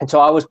so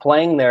I was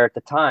playing there at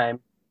the time,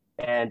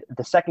 and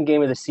the second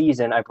game of the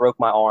season, I broke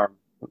my arm,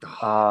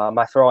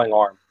 my throwing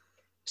arm.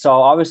 So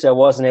obviously I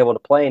wasn't able to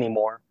play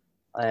anymore.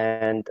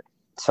 And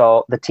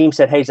so the team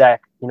said, "Hey,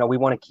 Zach, we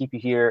want to keep you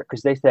here,"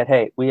 because they said,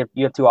 "Hey,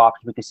 you have two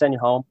options. We could send you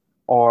home,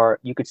 or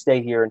you could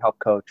stay here and help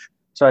coach."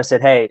 So I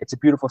said, "Hey, it's a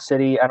beautiful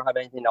city. I don't have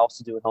anything else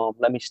to do at home.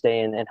 Let me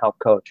stay in and help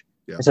coach."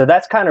 Yeah. And so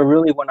that's kind of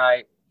really when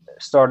I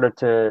started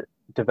to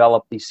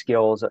develop these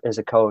skills as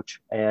a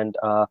coach. And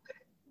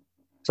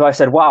so I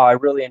said, "Wow, I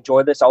really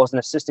enjoyed this." I was an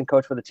assistant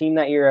coach for the team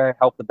that year. I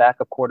helped the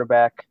backup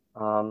quarterback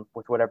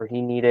with whatever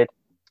he needed.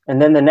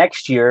 And then the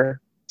next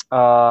year,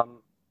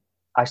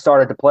 I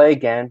started to play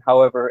again.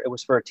 However, it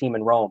was for a team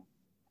in Rome.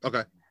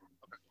 Okay.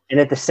 And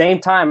at the same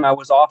time, I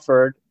was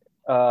offered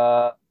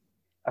a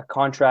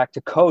contract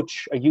to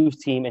coach a youth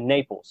team in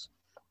Naples.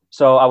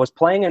 So I was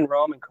playing in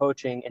Rome and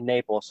coaching in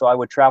Naples. So I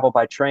would travel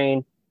by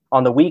train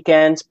on the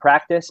weekends,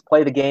 practice,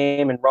 play the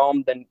game in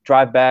Rome, then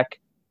drive back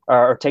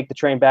or take the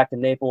train back to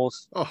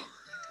Naples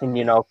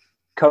and,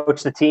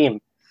 coach the team.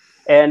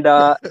 And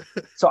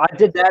so I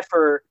did that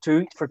for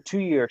 2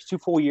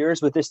 full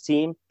years with this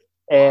team.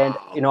 And,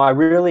 I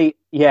really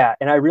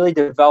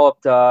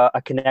developed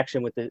a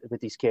connection with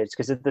these kids,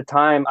 because at the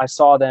time I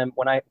saw them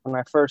when I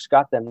first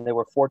got them, they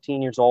were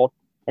 14 years old.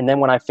 And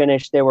then when I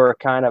finished, they were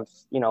kind of,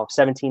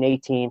 17,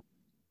 18,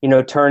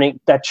 turning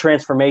that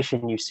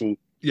transformation you see.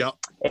 Yeah.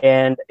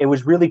 And it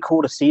was really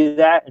cool to see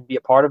that and be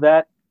a part of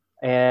that.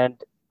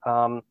 And,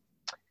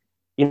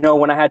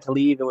 when I had to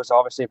leave, it was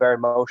obviously very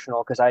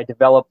emotional, because I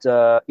developed,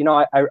 I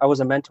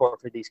was a mentor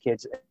for these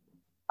kids.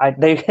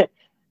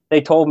 They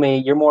told me,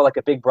 "You're more like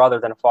a big brother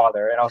than a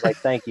father." And I was like,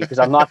 "Thank you." Because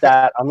I'm not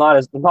that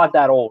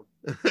old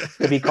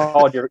to be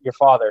called your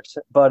father.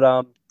 But,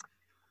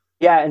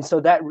 and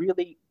so that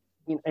really,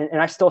 and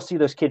I still see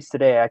those kids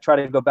today. I try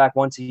to go back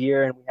once a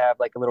year and we have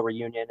like a little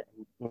reunion,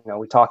 and,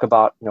 we talk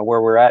about,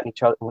 where we're at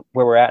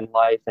where we're at in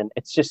life. And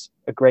it's just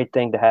a great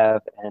thing to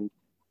have. And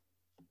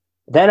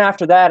then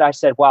after that, I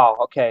said, "Wow,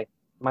 okay,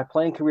 my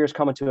playing career is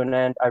coming to an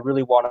end. I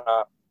really want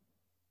to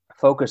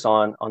focus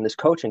on this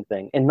coaching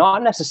thing, and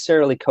not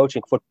necessarily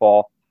coaching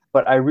football,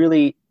 but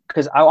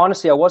because I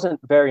wasn't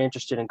very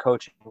interested in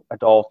coaching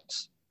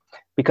adults,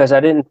 because I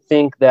didn't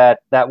think that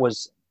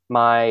was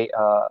my,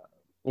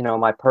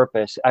 my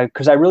purpose.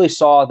 Because I really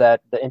saw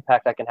that the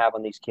impact I can have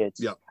on these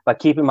kids by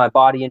keeping my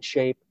body in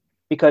shape,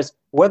 because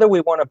whether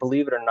we want to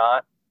believe it or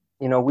not,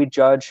 we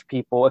judge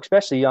people,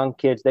 especially young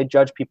kids. They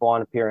judge people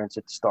on appearance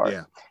at the start.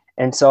 Yeah.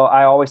 And so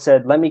I always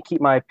said, let me keep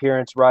my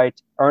appearance right,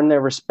 earn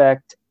their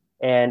respect.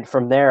 And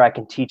from there, I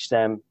can teach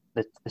them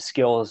the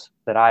skills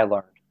that I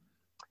learned.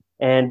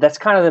 And that's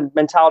kind of the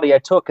mentality I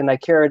took. And I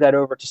carried that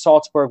over to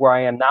Salzburg, where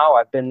I am now.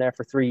 I've been there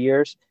for 3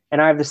 years,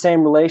 and I have the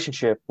same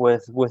relationship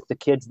with the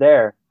kids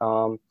there.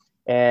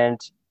 And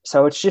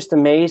so it's just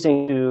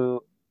amazing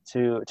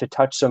to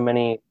touch so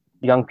many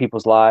young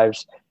people's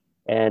lives.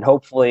 And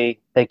hopefully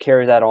they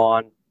carry that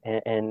on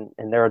in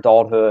their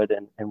adulthood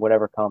and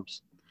whatever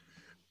comes.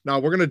 Now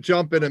we're going to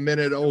jump in a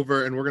minute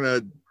over, and we're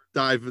going to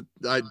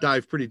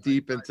dive pretty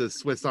deep into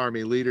Swiss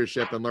Army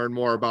leadership and learn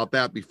more about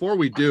that. Before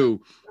we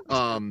do,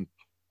 I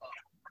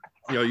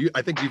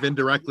think you've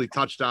indirectly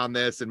touched on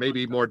this, and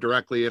maybe more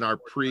directly in our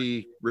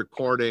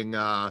pre-recording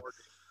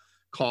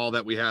call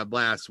that we had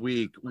last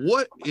week.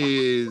 What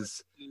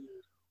is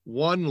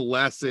one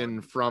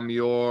lesson from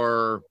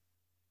your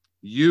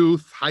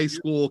youth, high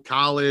school,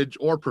 college,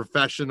 or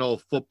professional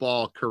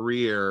football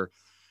career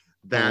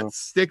that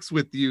sticks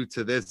with you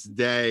to this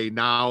day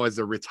now as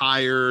a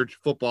retired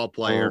football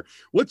player?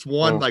 What's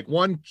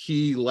one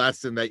key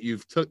lesson that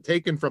you've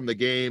taken from the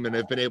game and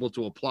have been able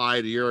to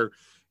apply to your,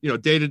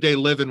 day-to-day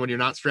living when you're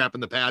not strapping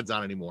the pads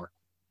on anymore?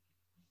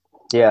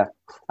 Yeah,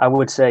 I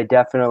would say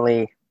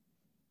definitely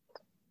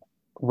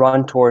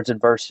run towards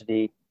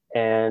adversity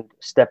and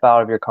step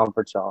out of your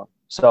comfort zone.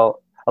 So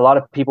a lot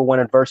of people, when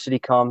adversity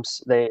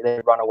comes, they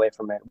run away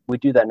from it. We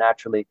do that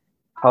naturally.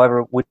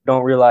 However, we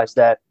don't realize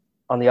that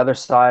on the other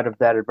side of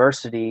that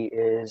adversity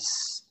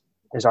is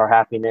our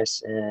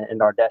happiness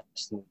and our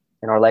destiny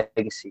and our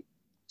legacy.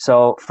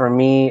 So for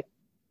me,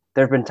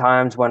 there have been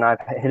times when I've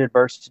hit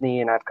adversity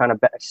and I've kind of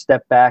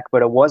stepped back,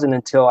 but it wasn't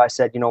until I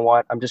said, "You know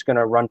what, I'm just going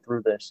to run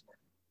through this."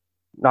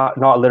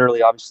 Not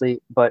literally,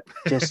 obviously, but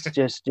just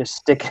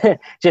stick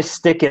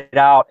it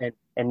out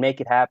and make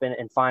it happen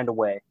and find a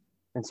way.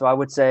 And so I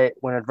would say,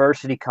 when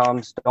adversity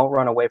comes, don't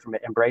run away from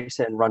it, embrace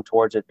it and run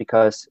towards it,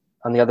 because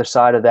on the other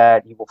side of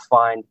that, you will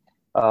find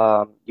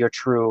your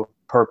true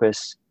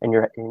purpose and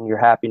your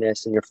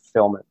happiness and your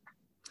fulfillment.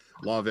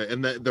 Love it.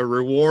 And the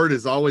reward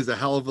is always a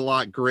hell of a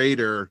lot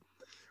greater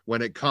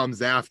when it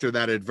comes after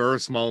that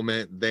adverse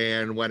moment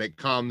than when it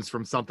comes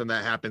from something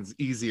that happens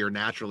easier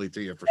naturally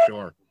to you, for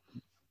sure.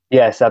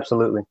 Yes,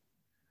 absolutely.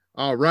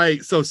 All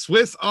right. So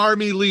Swiss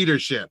Army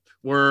leadership,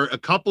 we're a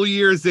couple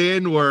years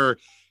in, we're,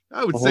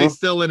 I would say,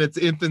 still in its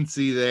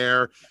infancy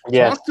there.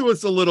 Yes. Talk to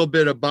us a little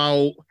bit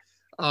about,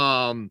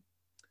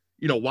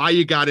 why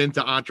you got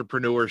into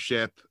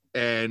entrepreneurship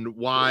and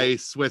why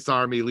Swiss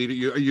Army Leader.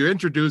 You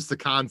introduced the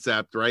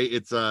concept, right?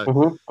 It's a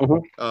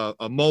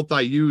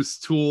multi-use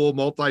tool,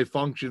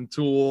 multi-function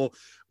tool,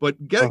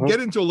 but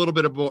get into a little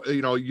bit about,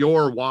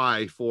 your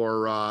why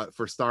for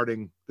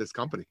starting this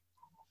company.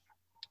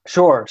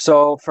 Sure.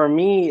 So for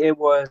me, it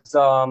was,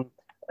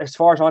 as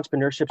far as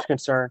entrepreneurship is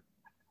concerned,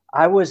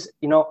 I was,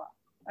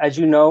 as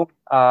you know,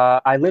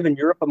 I live in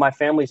Europe, but my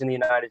family's in the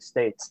United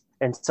States.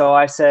 And so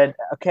I said,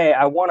 okay,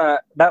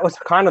 that was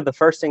kind of the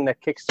first thing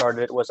that kickstarted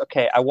it was,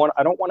 okay, I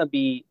don't want to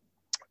be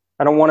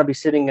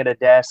sitting at a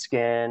desk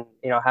and,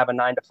 have a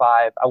 9 to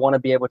 5. I want to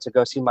be able to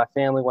go see my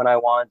family when I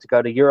want, to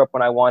go to Europe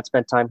when I want,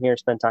 spend time here,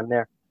 spend time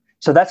there.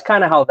 So that's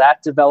kind of how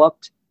that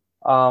developed.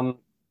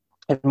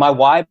 And my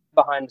why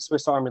behind the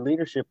Swiss Army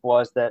Leadership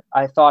was that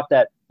I thought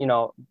that,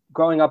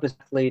 growing up as an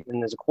athlete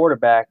and as a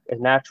quarterback, a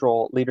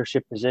natural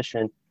leadership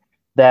position,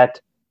 that,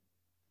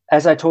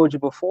 as I told you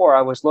before,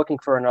 I was looking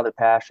for another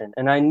passion.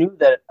 And I knew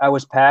that I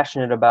was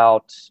passionate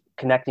about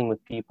connecting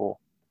with people,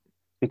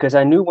 because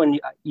I knew when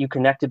you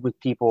connected with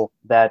people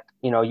that,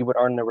 you would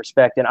earn their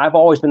respect. And I've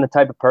always been the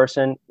type of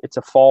person, it's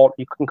a fault,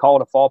 you can call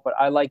it a fault, but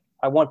I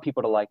want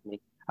people to like me.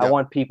 Yeah. I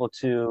want people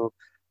to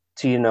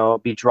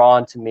be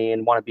drawn to me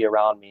and want to be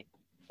around me.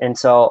 And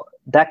so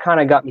that kind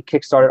of got me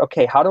kickstarted.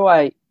 Okay,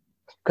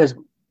 because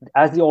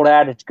as the old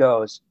adage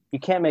goes, you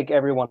can't make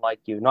everyone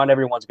like you. Not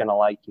everyone's going to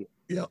like you.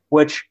 Yeah.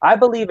 Which I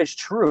believe is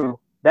true.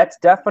 That's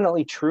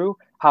definitely true.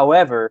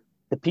 However,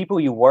 the people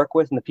you work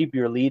with and the people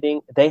you're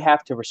leading, they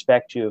have to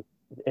respect you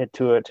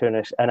to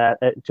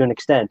an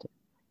extent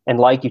and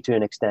like you to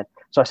an extent.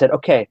 So I said,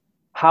 okay,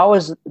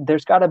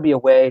 there's got to be a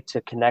way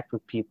to connect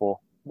with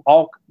people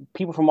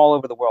from all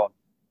over the world.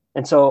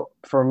 And so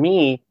for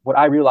me, what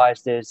I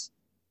realized is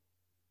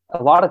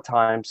a lot of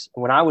times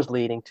when I was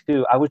leading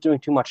too, I was doing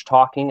too much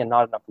talking and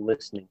not enough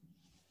listening.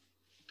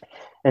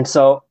 And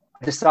so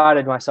I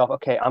decided to myself,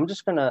 okay, I'm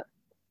just going to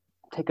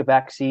take a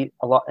back seat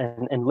a lot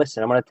and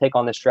listen. I'm going to take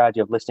on this strategy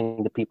of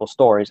listening to people's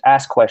stories,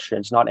 ask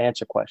questions, not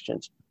answer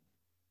questions.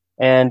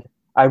 And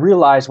I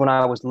realized when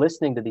I was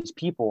listening to these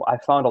people, I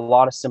found a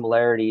lot of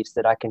similarities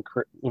that I can,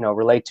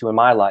 relate to in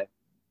my life.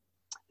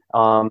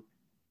 And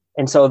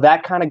so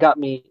that kind of got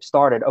me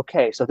started.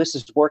 Okay, so this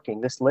is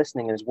working. This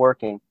listening is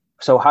working.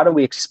 So how do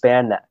we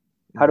expand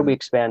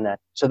that?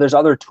 So there's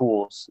other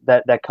tools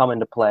that come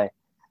into play.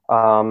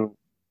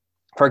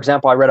 For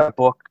example, I read a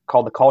book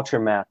called The Culture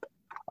Map.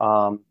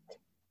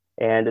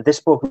 And this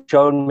book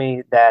showed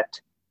me that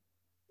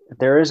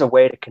there is a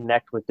way to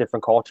connect with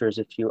different cultures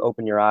if you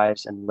open your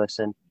eyes and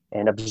listen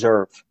and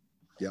observe.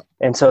 Yeah.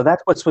 And so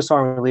that's what Swiss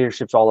Army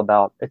Leadership is all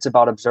about. It's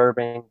about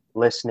observing,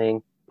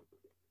 listening,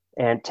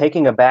 and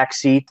taking a back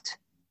seat.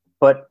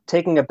 But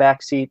taking a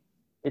back seat,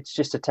 it's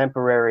just a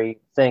temporary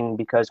thing,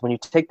 because when you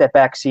take that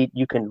back seat,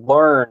 you can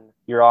learn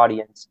your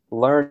audience,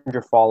 learn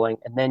your following,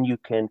 and then you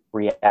can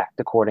react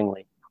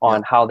accordingly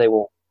on how they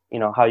will,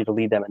 how you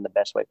lead them in the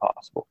best way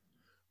possible.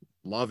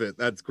 Love it.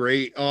 That's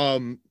great.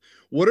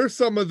 What are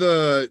some of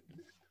the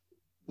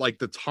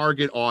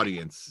target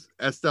audience,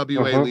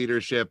 SWA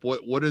leadership?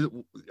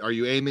 Are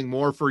you aiming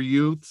more for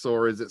youths,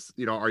 or is it,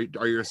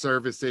 are your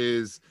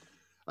services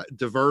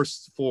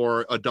diverse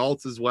for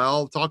adults as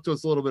well? Talk to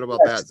us a little bit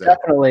about that, Zach.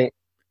 Definitely.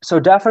 So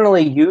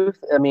definitely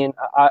youth. I mean,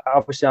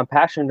 obviously I'm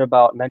passionate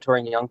about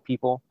mentoring young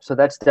people. So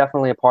that's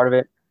definitely a part of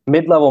it.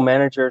 Mid-level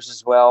managers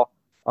as well.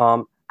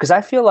 Because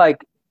I feel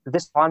like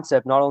this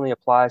concept not only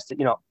applies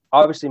to,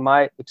 obviously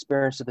my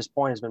experience to this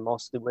point has been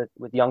mostly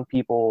with young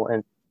people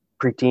and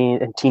preteen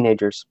and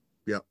teenagers.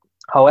 Yeah.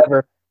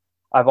 However,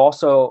 I've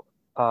also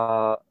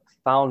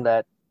found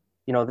that,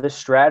 this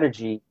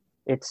strategy,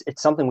 it's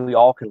something we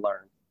all can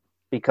learn,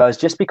 because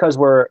just because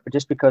we're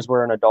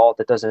an adult,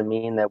 that doesn't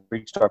mean that we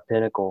reached our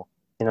pinnacle.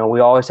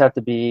 We always have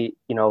to be,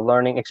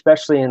 learning,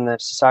 especially in the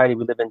society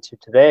we live into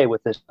today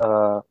with this,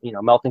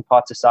 melting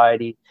pot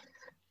society.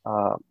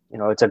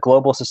 It's a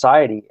global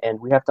society, and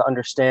we have to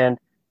understand.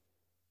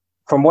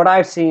 From what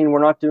I've seen,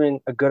 we're not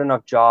doing a good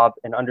enough job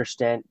in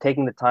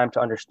taking the time to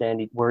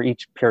understand where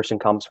each person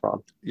comes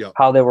from,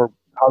 how they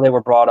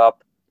were brought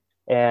up,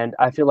 and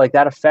I feel like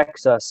that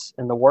affects us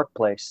in the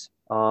workplace,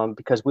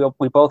 because we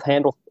all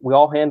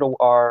handle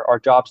our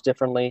jobs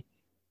differently,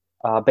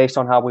 based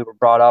on how we were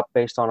brought up,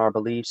 based on our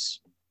beliefs,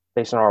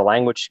 based on our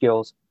language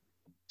skills.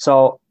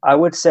 So I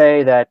would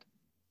say that,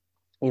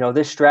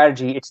 this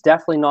strategy, it's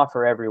definitely not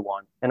for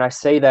everyone, and I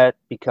say that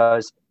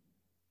because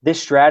this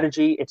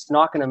strategy, it's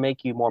not going to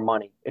make you more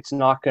money. It's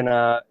not going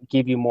to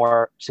give you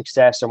more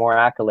success or more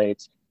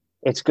accolades.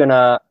 It's going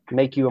to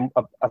make you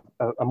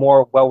a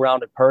more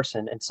well-rounded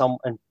person, and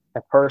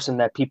a person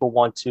that people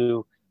want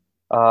to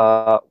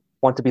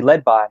be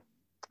led by,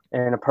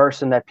 and a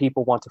person that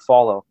people want to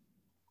follow.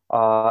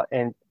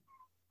 And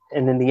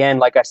in the end,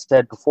 like I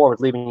said before, with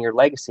leaving your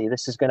legacy,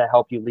 this is going to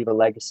help you leave a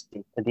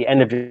legacy at the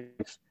end of your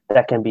life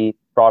that can be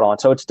brought on.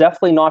 So it's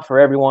definitely not for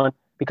everyone,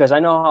 because I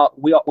know how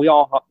we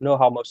all know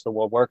how most of the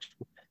world works.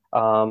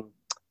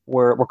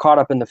 We're caught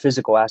up in the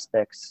physical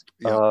aspects,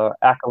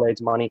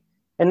 accolades, money,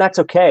 and that's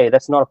okay.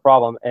 That's not a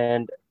problem.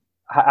 And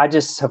I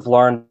just have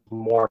learned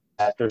more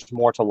that there's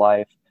more to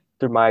life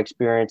through my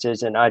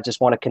experiences, and I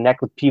just want to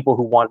connect with people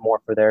who want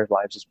more for their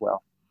lives as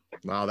well.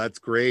 Wow, that's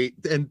great.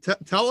 And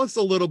tell us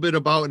a little bit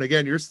about, and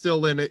again, you're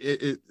still in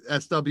it,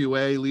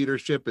 SWA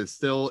leadership is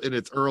still in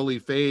its early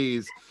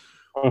phase.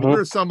 Mm-hmm. What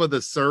are some of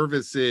the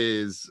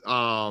services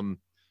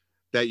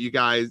that you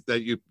guys,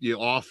 that you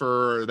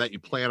offer, or that you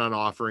plan on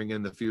offering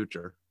in the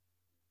future?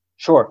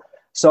 Sure.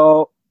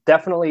 So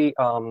definitely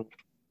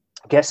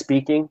guest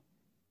speaking.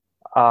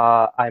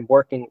 I'm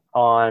working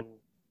on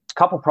a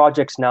couple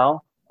projects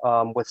now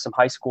with some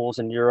high schools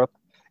in Europe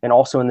and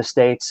also in the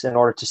States in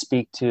order to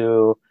speak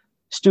to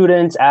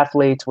students,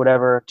 athletes,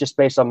 whatever, just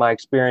based on my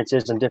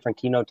experiences and different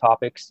keynote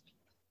topics.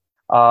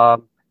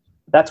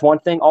 That's one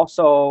thing.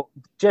 Also,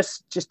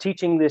 just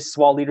teaching this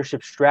SWAL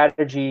leadership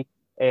strategy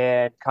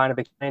and kind of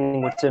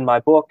explaining what's in my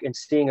book and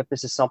seeing if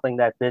this is something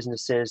that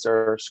businesses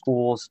or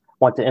schools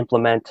want to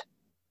implement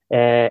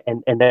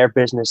in their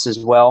business as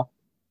well.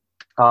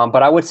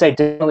 But I would say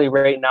definitely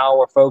right now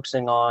we're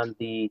focusing on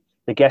the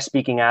guest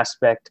speaking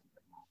aspect.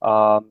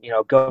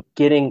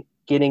 Getting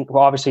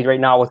well, obviously right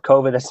now with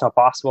COVID that's not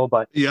possible,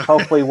 but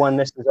hopefully when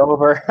this is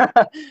over,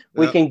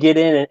 we can get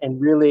in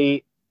and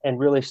really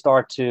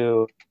start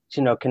to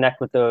connect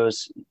with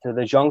those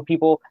young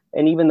people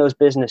and even those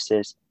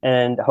businesses.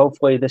 And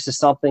hopefully this is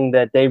something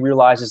that they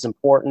realize is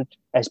important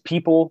as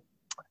people,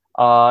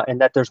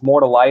 and that there's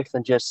more to life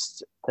than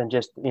just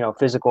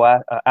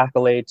physical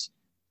accolades,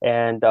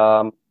 and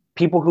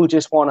people who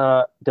just want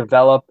to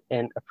develop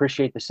and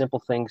appreciate the simple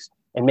things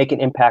and make an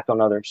impact on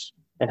others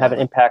and have an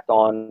impact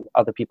on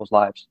other people's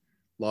lives.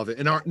 Love it.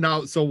 And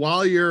now, so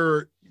while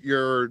you're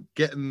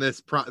getting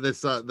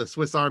the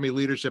Swiss Army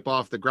leadership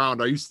off the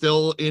ground, are you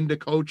still into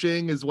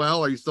coaching as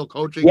well? Are you still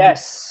coaching?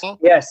 Yes.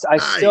 Yes. I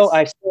Nice. still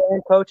am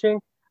coaching.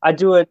 I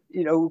do it,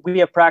 we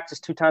have practice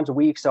 2 times a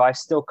week. So I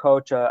still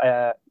coach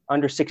a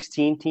under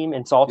 16 team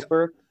in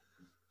Salzburg.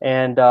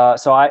 Yep. And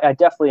so I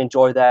definitely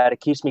enjoy that. It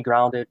keeps me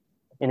grounded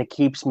and it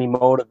keeps me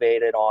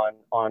motivated on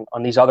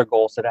these other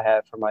goals that I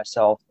have for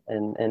myself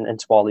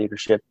and SWAL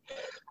leadership.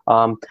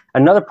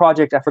 Another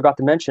project I forgot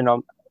to mention,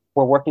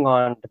 we're working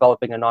on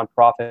developing a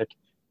nonprofit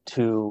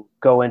to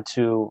go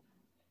into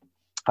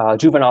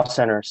juvenile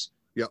centers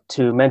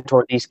to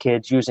mentor these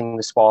kids using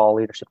the SWAL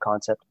leadership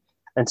concept.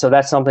 And so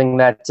that's something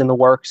that's in the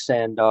works,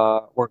 and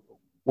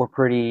we're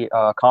pretty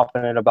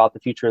confident about the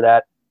future of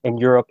that in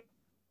Europe.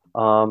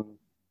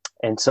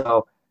 And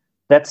so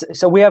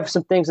we have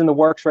some things in the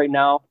works right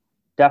now,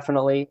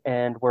 definitely,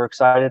 and we're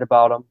excited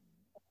about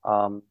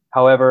them.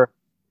 However,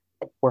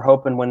 we're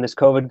hoping when this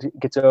COVID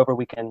gets over,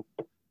 we can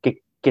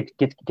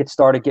get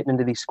started getting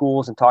into these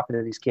schools and talking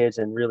to these kids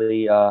and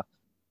really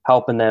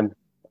helping them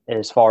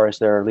as far as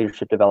their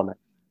leadership development.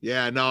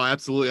 Yeah, no,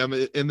 absolutely. I'm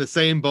in the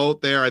same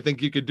boat there. I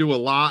think you could do a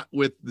lot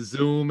with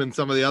Zoom and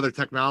some of the other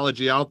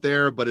technology out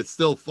there, but it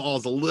still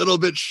falls a little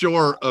bit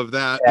short of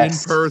that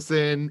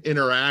in-person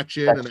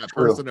interaction and that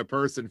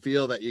person-to-person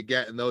feel that you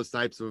get in those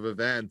types of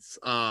events.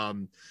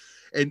 And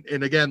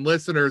again,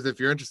 listeners, if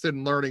you're interested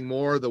in learning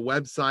more, the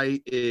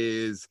website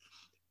is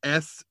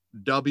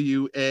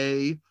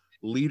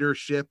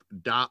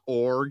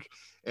swaleadership.org.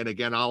 And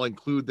again, I'll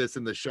include this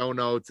in the show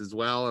notes as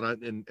well,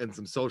 and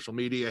some social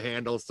media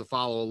handles to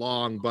follow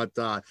along. But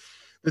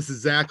this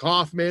is Zach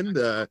Hoffman,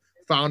 the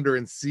founder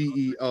and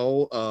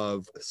CEO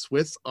of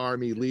Swiss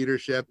Army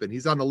Leadership, and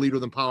he's on the Lead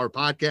with Empower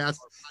podcast.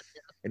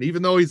 And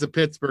even though he's a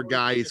Pittsburgh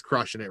guy, he's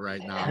crushing it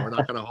right now. We're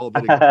not going to hold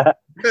it again.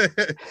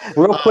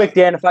 Real quick,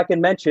 Dan, if I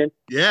can mention,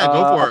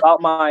 go for it. About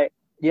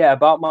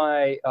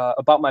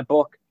my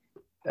book.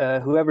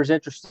 Whoever's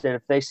interested,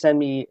 if they send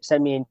me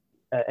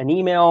an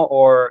email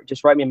or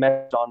just write me a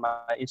message on my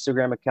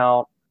Instagram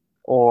account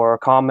or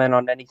comment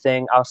on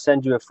anything, I'll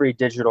send you a free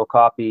digital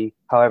copy,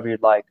 however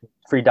you'd like,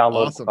 free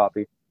download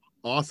copy.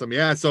 Awesome.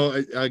 Yeah.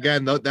 So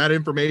again, that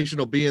information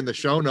will be in the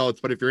show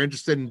notes, but if you're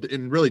interested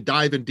in really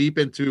diving deep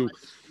into,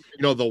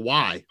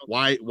 the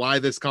why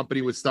this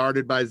company was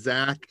started by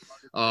Zach,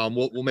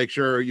 we'll make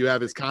sure you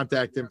have his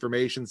contact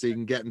information so you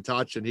can get in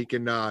touch and he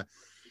can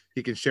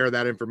share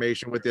that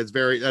information with you.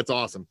 That's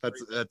awesome.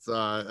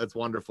 That's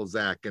wonderful,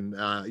 Zach. And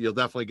you'll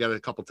definitely get a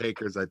couple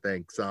takers, I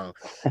think. So,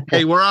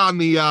 hey, we're on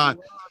the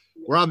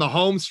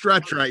home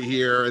stretch right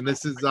here. And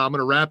this is, I'm going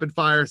to rapid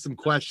fire some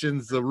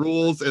questions, the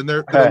rules, and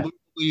they're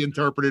loosely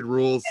interpreted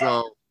rules.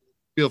 So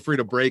feel free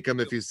to break them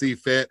if you see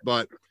fit,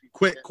 but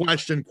quick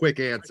question, quick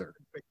answer.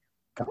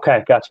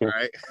 Okay. Got you. All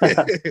right.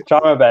 Try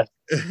my best.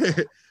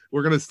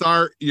 We're going to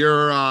start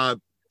an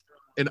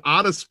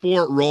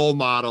out-of-sport role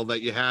model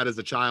that you had as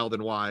a child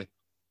and why?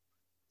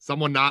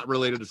 Someone not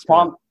related to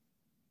sport.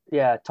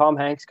 Tom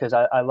Hanks, because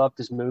I loved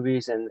his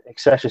movies and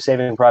especially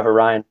Saving Private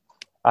Ryan.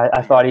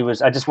 I thought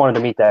I just wanted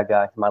to meet that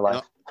guy in my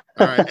life.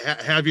 All right.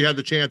 Have you had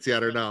the chance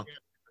yet or no?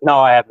 No,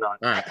 I have not.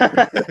 All right.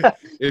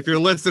 If you're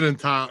listening,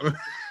 Tom.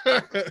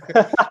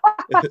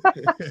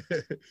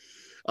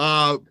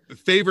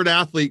 Favorite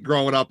athlete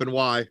growing up and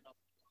why?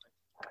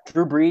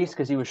 Drew Brees,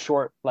 because he was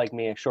short like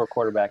me, a short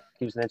quarterback.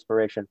 He was an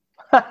inspiration.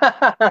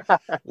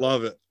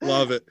 Love it.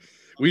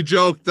 we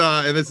joked,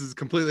 and this is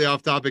completely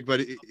off topic,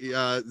 but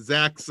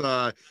Zach's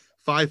 5'10",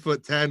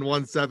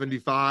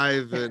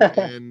 175,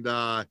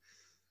 and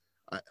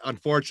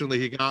unfortunately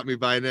he got me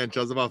by an inch.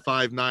 I was about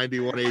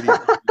 5'90", 180 in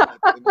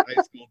the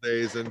high school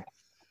days, and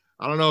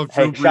I don't know if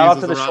Drew Brees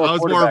was around. I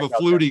was more of a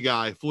Flutie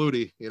guy.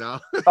 Flutie, you know.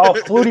 Oh,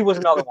 Flutie was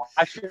another one.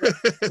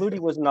 Flutie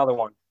was another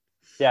one.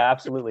 Yeah,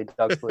 absolutely,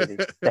 Doug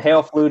Flutie. The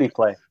Hail Flutie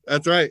play.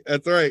 That's right.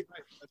 That's right.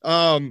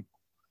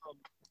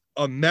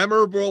 A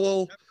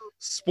memorable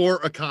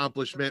sport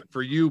accomplishment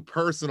for you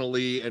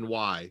personally, and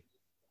why?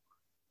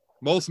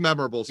 Most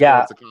memorable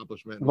sports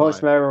accomplishment.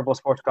 Most memorable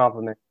sports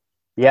accomplishment.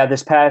 Yeah,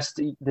 this past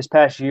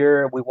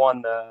year we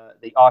won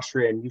the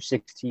Austrian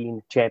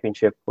U16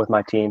 championship with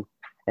my team,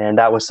 and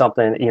that was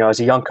something, you know, as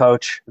a young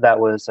coach, that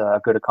was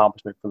a good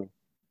accomplishment for me.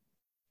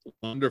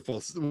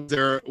 Wonderful.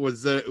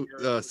 Was there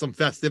some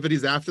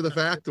festivities after the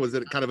fact? Was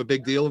it kind of a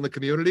big deal in the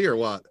community, or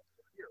what?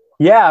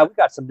 Yeah, we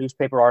got some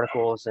newspaper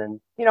articles,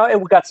 and we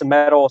got some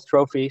medals,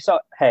 trophies. So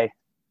hey,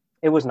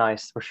 it was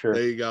nice for sure.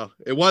 There you go.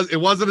 It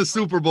wasn't a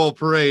Super Bowl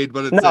parade,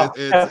 but it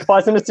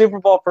wasn't a Super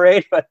Bowl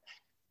parade, but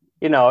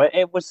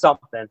it was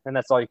something, and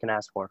that's all you can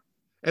ask for.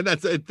 And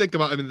think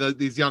about, I mean,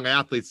 these young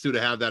athletes too,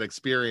 to have that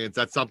experience.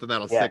 That's something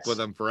that'll stick with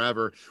them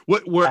forever.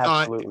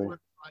 Absolutely.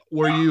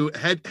 Were you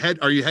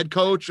are you head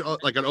coach,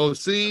 like an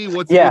OC?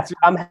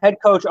 I'm head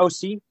coach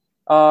OC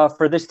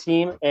for this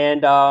team.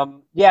 And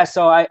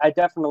so I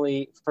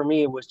definitely, for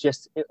me, it was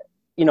just,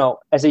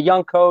 as a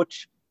young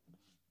coach,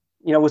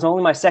 it was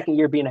only my second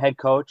year being a head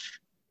coach.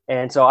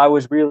 And so I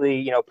was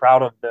really,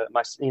 proud of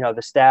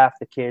the staff,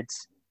 the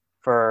kids,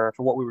 for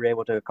what we were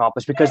able to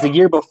accomplish, because the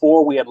year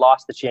before we had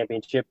lost the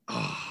championship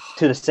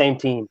to the same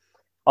team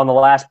on the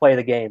last play of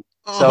the game.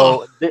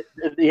 So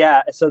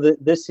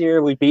this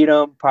year we beat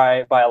them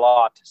by a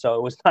lot. So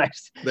it was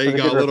nice. There you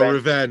go, a little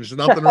revenge.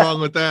 Nothing wrong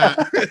with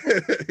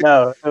that.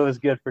 No, it was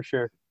good for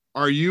sure.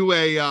 Are you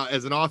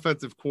as an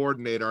offensive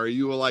coordinator, are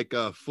you like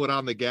a foot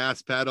on the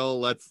gas pedal?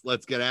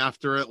 Let's get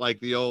after it, like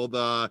the old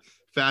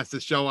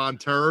fastest show on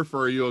turf,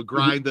 or are you a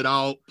grind it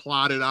out,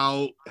 plot it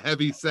out,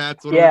 heavy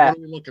sets? What are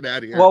we looking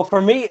at here? Well,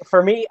 for me,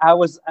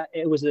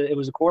 it was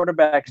a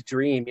quarterback's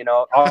dream.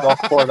 All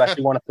quarterbacks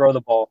who want to throw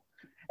the ball.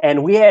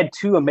 And we had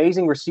two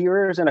amazing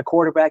receivers and a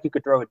quarterback who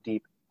could throw it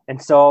deep.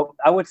 And so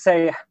I would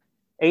say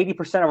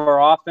 80% of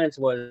our offense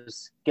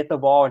was get the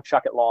ball and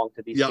chuck it long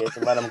to these kids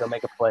and let them go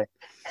make a play.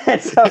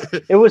 And so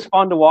it was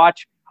fun to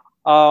watch.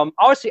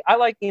 Obviously, I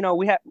like,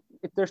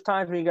 if there's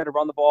times when you got to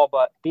run the ball,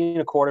 but being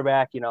a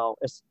quarterback,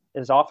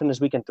 as often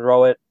as we can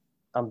throw it,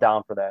 I'm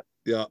down for that.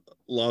 Yeah,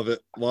 love it.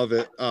 Love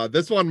it.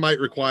 This one might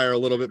require a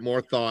little bit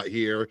more thought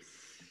here.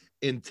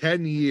 In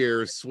 10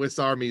 years, Swiss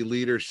Army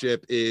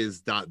leadership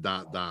is ...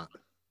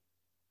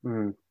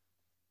 In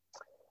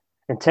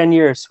 10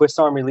 years, Swiss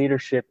Army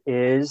leadership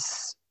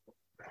is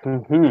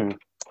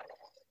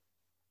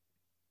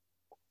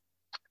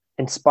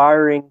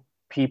inspiring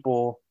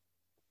people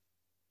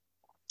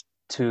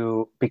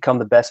to become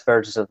the best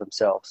versions of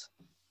themselves.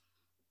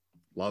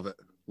 Love it.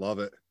 Love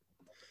it.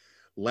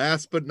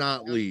 Last but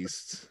not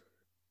least,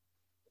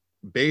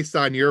 based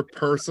on your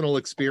personal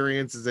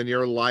experiences in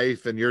your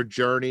life and your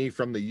journey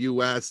from the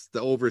U.S. to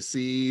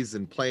overseas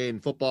and playing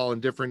football in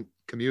different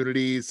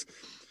communities,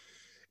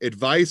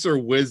 advice or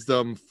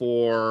wisdom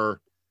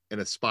for an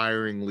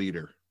aspiring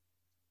leader?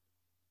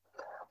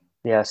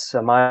 Yes.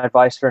 So my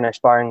advice for an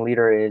aspiring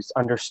leader is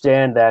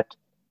understand that,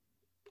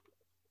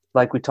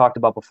 like we talked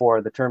about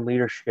before, the term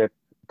leadership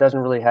doesn't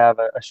really have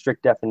a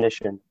strict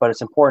definition, but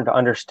it's important to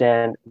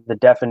understand the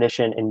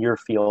definition in your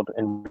field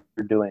and what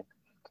you're doing.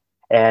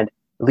 And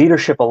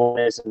leadership alone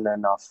isn't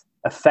enough.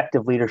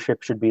 Effective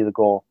leadership should be the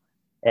goal.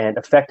 And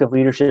effective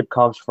leadership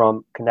comes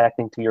from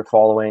connecting to your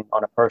following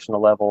on a personal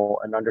level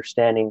and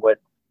understanding what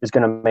is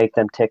going to make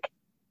them tick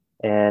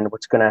and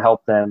what's going to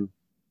help them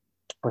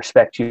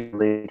respect you as a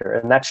leader.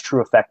 And that's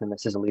true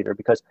effectiveness as a leader,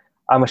 because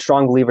I'm a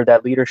strong believer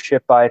that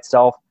leadership by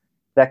itself,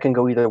 that can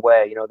go either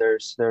way.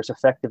 There's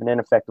effective and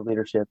ineffective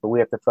leadership, but we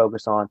have to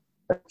focus on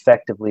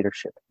effective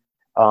leadership.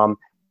 And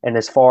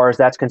as far as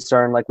that's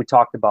concerned, like we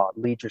talked about,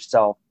 lead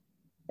yourself.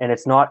 And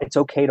it's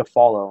okay to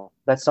follow.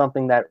 That's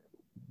something that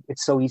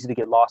it's so easy to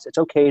get lost. It's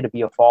okay to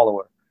be a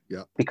follower,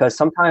 because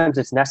sometimes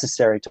it's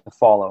necessary to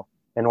follow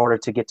in order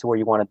to get to where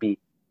you want to be.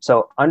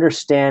 So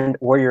understand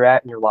where you're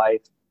at in your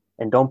life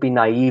and don't be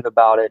naive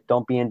about it.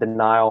 Don't be in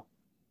denial,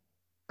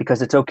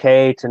 because it's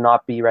okay to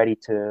not be ready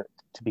to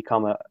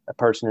become a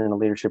person in a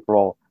leadership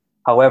role.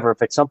 However,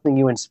 if it's something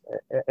you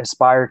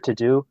aspire to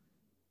do,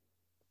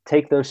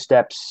 take those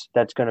steps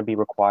that's going to be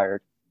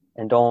required,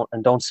 and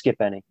don't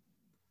skip any,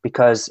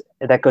 because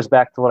that goes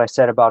back to what I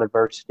said about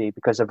adversity,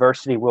 because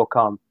adversity will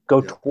come.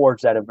 Go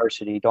towards that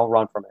adversity. Don't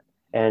run from it.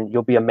 And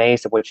you'll be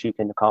amazed at what you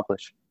can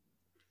accomplish.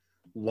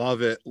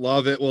 Love it.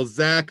 Love it. Well,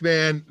 Zach,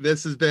 man,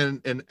 this has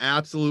been an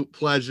absolute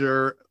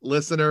pleasure.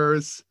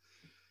 Listeners,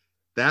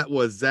 that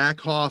was Zach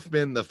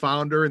Hoffman, the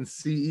founder and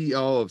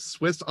CEO of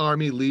Swiss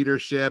Army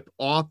Leadership,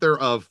 author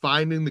of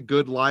Finding the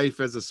Good Life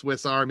as a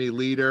Swiss Army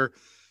Leader.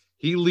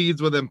 He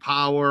leads with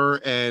Empower,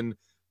 and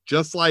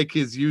just like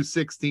his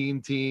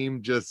U16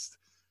 team, just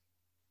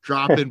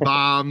dropping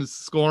bombs,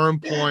 scoring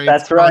points,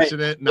 That's right. crushing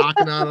it,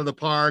 knocking out of the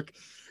park.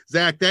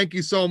 Zach, thank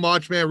you so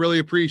much, man. Really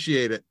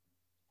appreciate it.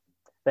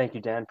 Thank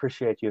you, Dan.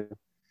 Appreciate you.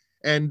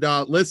 And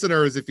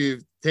listeners, if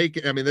you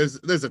take, I mean,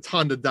 there's a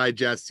ton to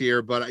digest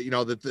here, but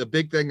the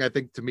big thing I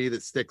think to me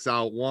that sticks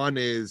out, one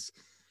is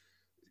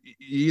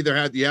you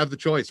have the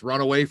choice,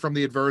 run away from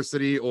the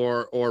adversity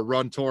or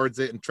run towards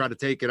it and try to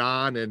take it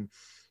on. And,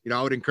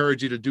 I would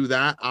encourage you to do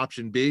that.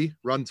 Option B,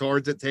 run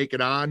towards it, take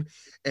it on.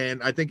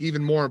 And I think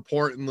even more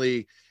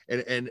importantly,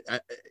 and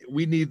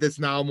we need this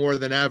now more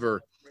than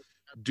ever,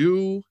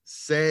 do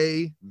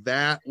say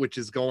that which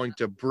is going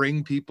to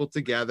bring people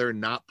together,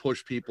 not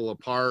push people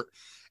apart.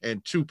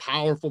 And two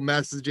powerful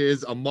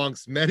messages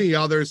amongst many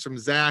others from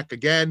Zach.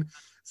 Again,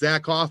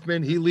 Zach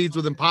Hoffman, he leads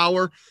with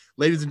Empower.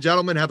 Ladies and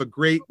gentlemen, have a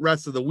great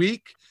rest of the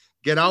week.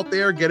 Get out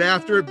there, get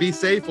after it, be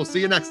safe. We'll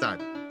see you next time.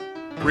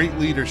 Great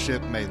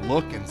leadership may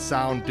look and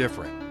sound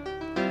different.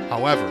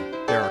 However,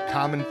 there are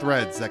common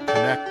threads that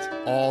connect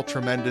all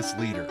tremendous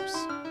leaders.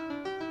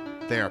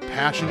 They are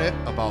passionate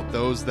about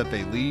those that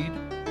they lead.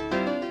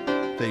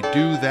 They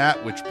do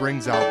that which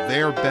brings out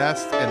their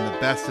best and the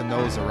best in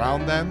those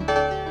around them.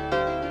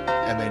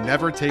 And they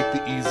never take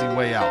the easy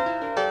way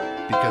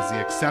out, because the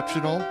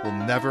exceptional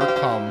will never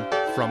come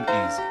from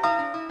easy.